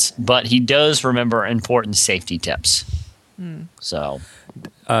knots. But he does remember important safety tips. So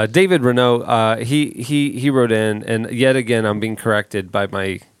David Renault, he wrote in, and yet again I'm being corrected by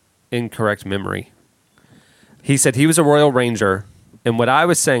my incorrect memory. He said he was a Royal Ranger, and what I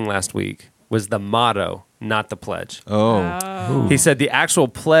was saying last week was the motto, not the pledge. Oh. He said the actual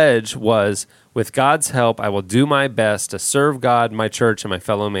pledge was, with God's help, I will do my best to serve God, my church, and my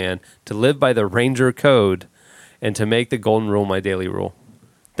fellow man, to live by the Ranger code, and to make the golden rule my daily rule.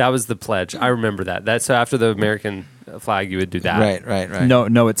 That was the pledge. I remember that. That's after the American flag, you would do that. Right.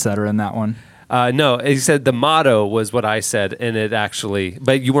 No, et cetera in that one. No, he said the motto was what I said, and it actually,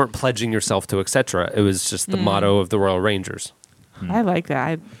 but you weren't pledging yourself to, etc. It was just the motto of the Royal Rangers. I like that.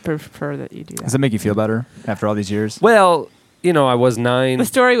 I prefer that you do Does that. that make you feel better after all these years? Well, I was 9. The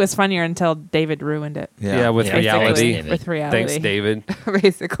story was funnier until David ruined it. Yeah, with Yeah, reality. David. With reality. Thanks, David.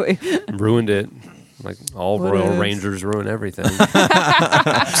 Basically. Ruined it. Like all What Royal is? Rangers ruin everything.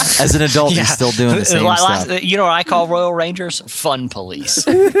 As an adult, he's still doing the same stuff. You know what I call Royal Rangers? Fun police.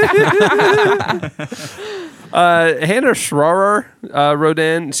 Hannah Schroer wrote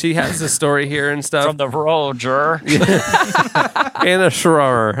in. She has a story here and stuff. From the Roger. Hannah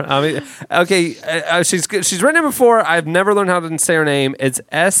Schroer. I mean, okay, she's written it before. I've never learned how to say her name. It's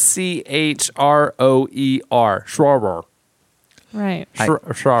Schroer. Schroer. Right.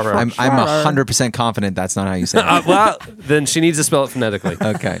 Schroer. I'm 100% confident that's not how you say it. Well, then she needs to spell it phonetically.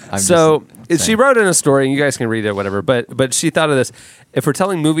 Okay. So she wrote in a story, and you guys can read it, whatever. But she thought of this: if we're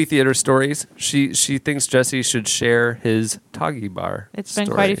telling movie theater stories, she thinks Jesse should share his Toggy Bar. It's been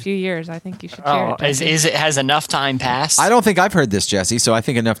story. quite a few years. I think you should share Oh, it. Jesse. has enough time passed? I don't think I've heard this, Jesse, so I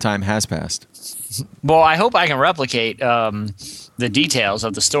think enough time has passed. Well, I hope I can replicate the details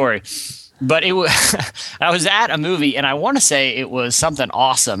of the story. But it was, I was at a movie, and I want to say it was something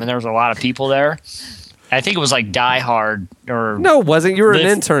awesome, and there was a lot of people there. I think it was like Die Hard or No, it wasn't. You were an Live-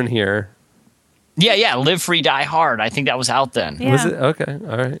 intern here. yeah, Live Free Die Hard. I think that was out then. Yeah. Was it? Okay.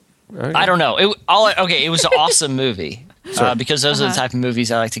 All right. I don't know. It was an awesome movie because those are the type of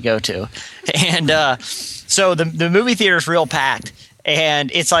movies I like to go to, and so the movie theater is real packed. And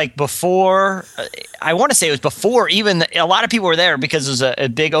it's like before, I want to say it was before even a lot of people were there because it was a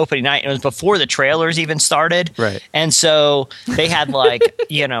big opening night. And it was before the trailers even started. Right. And so they had like,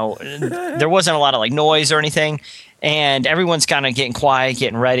 there wasn't a lot of like noise or anything. And everyone's kind of getting quiet,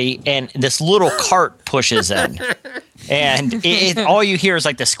 getting ready. And this little cart pushes in. And all you hear is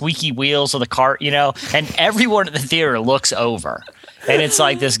like the squeaky wheels of the cart, and everyone in the theater looks over. And it's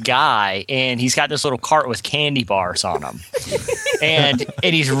like this guy, and he's got this little cart with candy bars on him, and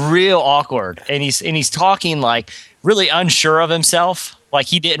he's real awkward, and he's talking like really unsure of himself, like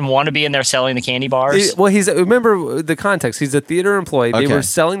he didn't want to be in there selling the candy bars. Remember the context. He's a theater employee. They Okay. were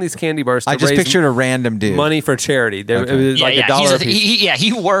selling these candy bars to I just raise pictured a random dude. money for charity. It Okay. was like $1 a piece.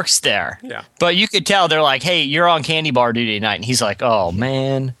 He works there. Yeah. But you could tell they're like, "Hey, you're on candy bar duty tonight," and he's like, "Oh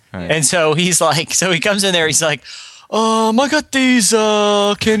man," Right. and so he's like, so he comes in there, he's like. I got these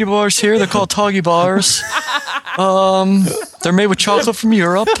candy bars here. They're called Toggy bars. They're made with chocolate from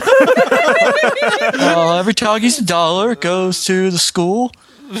Europe. Every Toggy's $1. It goes to the school.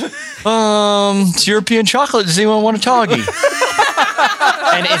 It's European chocolate. Does anyone want a Toggy?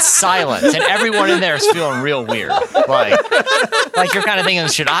 And it's silent, and everyone in there is feeling real weird. Like you're kind of thinking,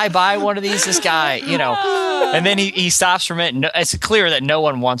 should I buy one of these? This guy, And then he stops from it. And it's clear that no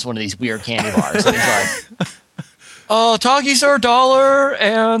one wants one of these weird candy bars. And he's like. Toggies are $1,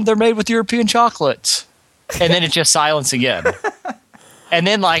 and they're made with European chocolates. And then it's just silence again. And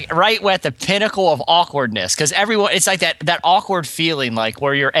then, like, right at the pinnacle of awkwardness, because everyone, it's like that awkward feeling, like,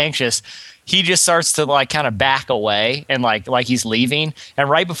 where you're anxious. He just starts to, like, kind of back away and, like he's leaving. And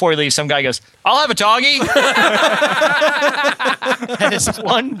right before he leaves, some guy goes, "I'll have a doggy." And this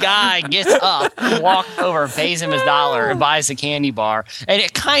one guy gets up, walks over, pays him his $1, and buys a candy bar. And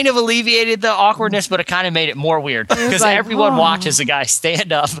it kind of alleviated the awkwardness, but it kind of made it more weird because like, everyone oh. watches the guy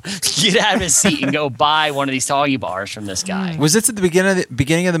stand up, get out of his seat, and go buy one of these doggy bars from this guy. Was this at the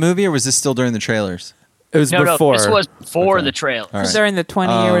beginning of the movie, or was this still during the trailers? It was No, before. this was for the trailer. All right. During the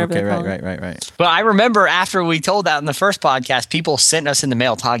 20 or whatever they call it. Right. But I remember after we told that in the first podcast, people sent us in the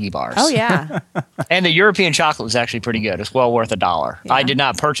mail Toggy bars. Oh, yeah. And the European chocolate was actually pretty good. It's well worth $1. Yeah. I did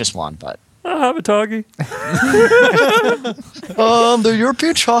not purchase one, but I'll have a doggy. the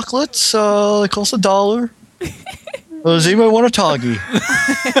European chocolates they cost $1. Does anybody want a Toggy?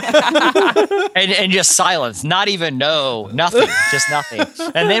 and just silence. Not even nothing. Just nothing.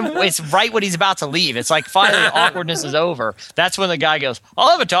 And then it's right when he's about to leave. It's like finally the awkwardness is over. That's when the guy goes, "I'll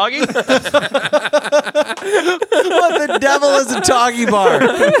have a Toggy." What the devil is a Toggy bar?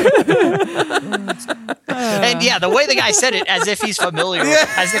 And yeah, the way the guy said it, as if he's familiar,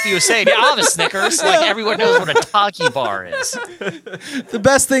 as if he was saying, "Yeah, I'll have a Snickers." Like everyone knows what a Toggy bar is. The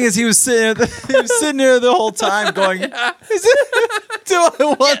best thing is he was sitting there the whole time going, "Do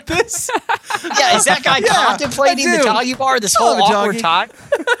I want this?" Yeah, is that guy contemplating I the do. Toggy bar this I'll whole have a awkward Toggy. time?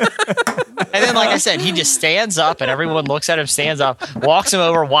 And then, like I said, he just stands up, and everyone looks at him, stands up, walks him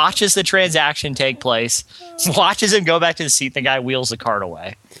over, watches the transaction take place, watches him go back to the seat. The guy wheels the cart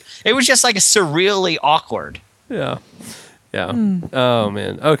away. It was just like a surreally awkward. Yeah. Oh,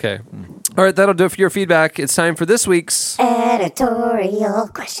 man. Okay. All right, that'll do it for your feedback. It's time for this week's Editorial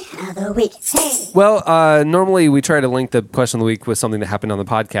question of the week. Hey. Well, normally we try to link the question of the week with something that happened on the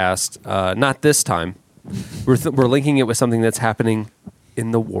podcast. Not this time. We're linking it with something that's happening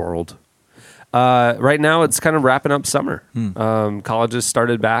in the world. Right now, it's kind of wrapping up summer. Colleges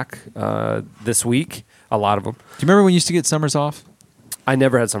started back this week. A lot of them. Do you remember when you used to get summers off? I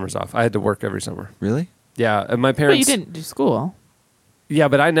never had summers off. I had to work every summer. Really? Yeah, and my But parents. you didn't do school. Yeah,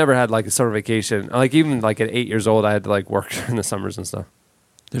 but I never had like a summer vacation. Like even like at 8 years old, I had to like work during the summers and stuff.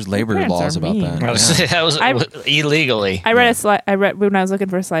 There's labor Parents laws are about mean. that. That was illegally. I read when I was looking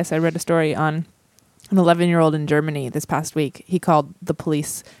for a slice. I read a story on an 11-year-old in Germany this past week. He called the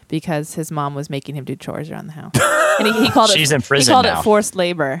police because his mom was making him do chores around the house, and he called She's it. in prison he called now. it forced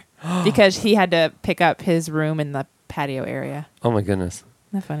labor because he had to pick up his room in the patio area. Oh my goodness.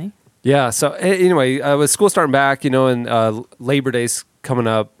 Isn't that funny? Yeah. So anyway, with school starting back, and Labor Day's coming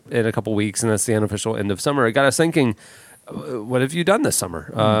up in a couple weeks, and that's the unofficial end of summer. It got us thinking, what have you done this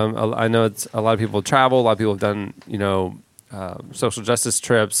summer? I know it's a lot of people travel. A lot of people have done, social justice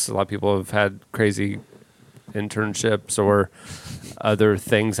trips. A lot of people have had crazy internships or other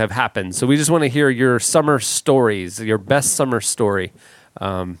things have happened. So we just want to hear your summer stories, your best summer story.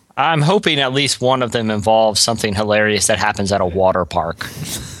 I'm hoping at least one of them involves something hilarious that happens at a water park.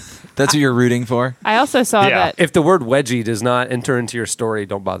 That's what you're rooting for? I also saw that. If the word wedgie does not enter into your story,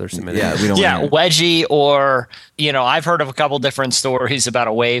 don't bother submitting. Yeah, we don't Yeah, want wedgie, or I've heard of a couple different stories about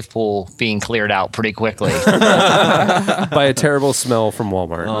a wave pool being cleared out pretty quickly. By a terrible smell from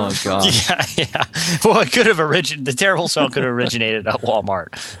Walmart. Oh, God. Yeah. Well, it could have the terrible smell could have originated at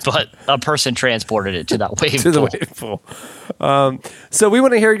Walmart, but a person transported it to that wave To the pool. wave pool. So we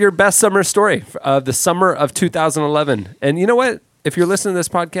want to hear your best summer story of the summer of 2011. And you know what? If you're listening to this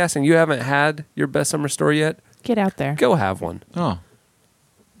podcast and you haven't had your best summer story yet, Get out there. go have one. Oh,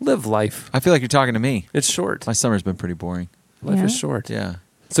 Live life. I feel like you're talking to me. It's short. My summer's been pretty boring. Life Yeah. is short. Yeah.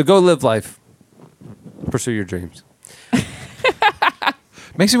 So go live life. Pursue your dreams.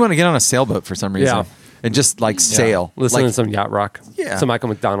 Makes me want to get on a sailboat for some reason. Yeah. And just sail. Listen like, to some yacht rock. Yeah. Some Michael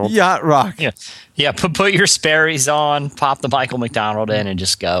McDonald. yacht rock. Yeah. Put your Sperry's on, pop the Michael McDonald in, and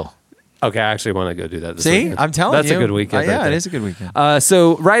just go. Okay, I actually want to go do that this See? weekend. I'm telling That's you. a good weekend. Yeah, right there. it is a good weekend.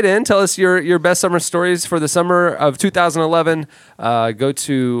 So write in. Tell us your best summer stories for the summer of 2011. Go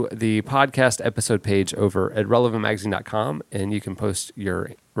to the podcast episode page over at relevantmagazine.com, and you can post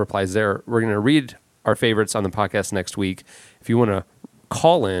your replies there. We're going to read our favorites on the podcast next week. If you want to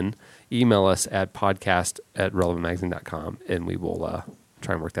call in, email us at podcast@relevantmagazine.com, and we will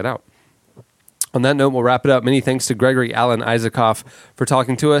try and work that out. On that note, we'll wrap it up. Many thanks to Gregory Alan Isakov for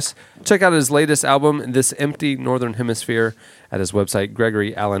talking to us. Check out his latest album, This Empty Northern Hemisphere, at his website,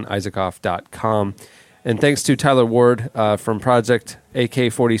 GregoryAlanIsakov.com. And thanks to Tyler Ward from Project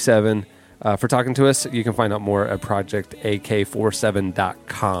AK47 for talking to us. You can find out more at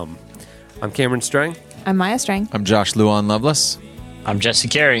projectak47.com. I'm Cameron Strang. I'm Maya Strang. I'm Josh Luan Loveless. I'm Jesse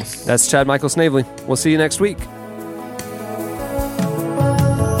Carey. That's Chad Michael Snavely. We'll see you next week.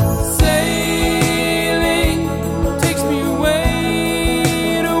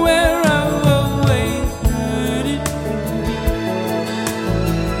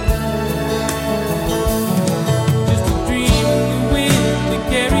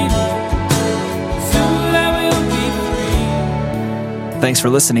 Thanks for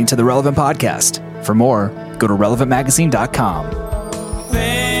listening to the Relevant Podcast. For more, go to relevantmagazine.com.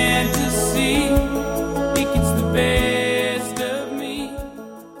 Fantasy, think it's the best of me.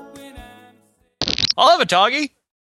 I'll have a doggy.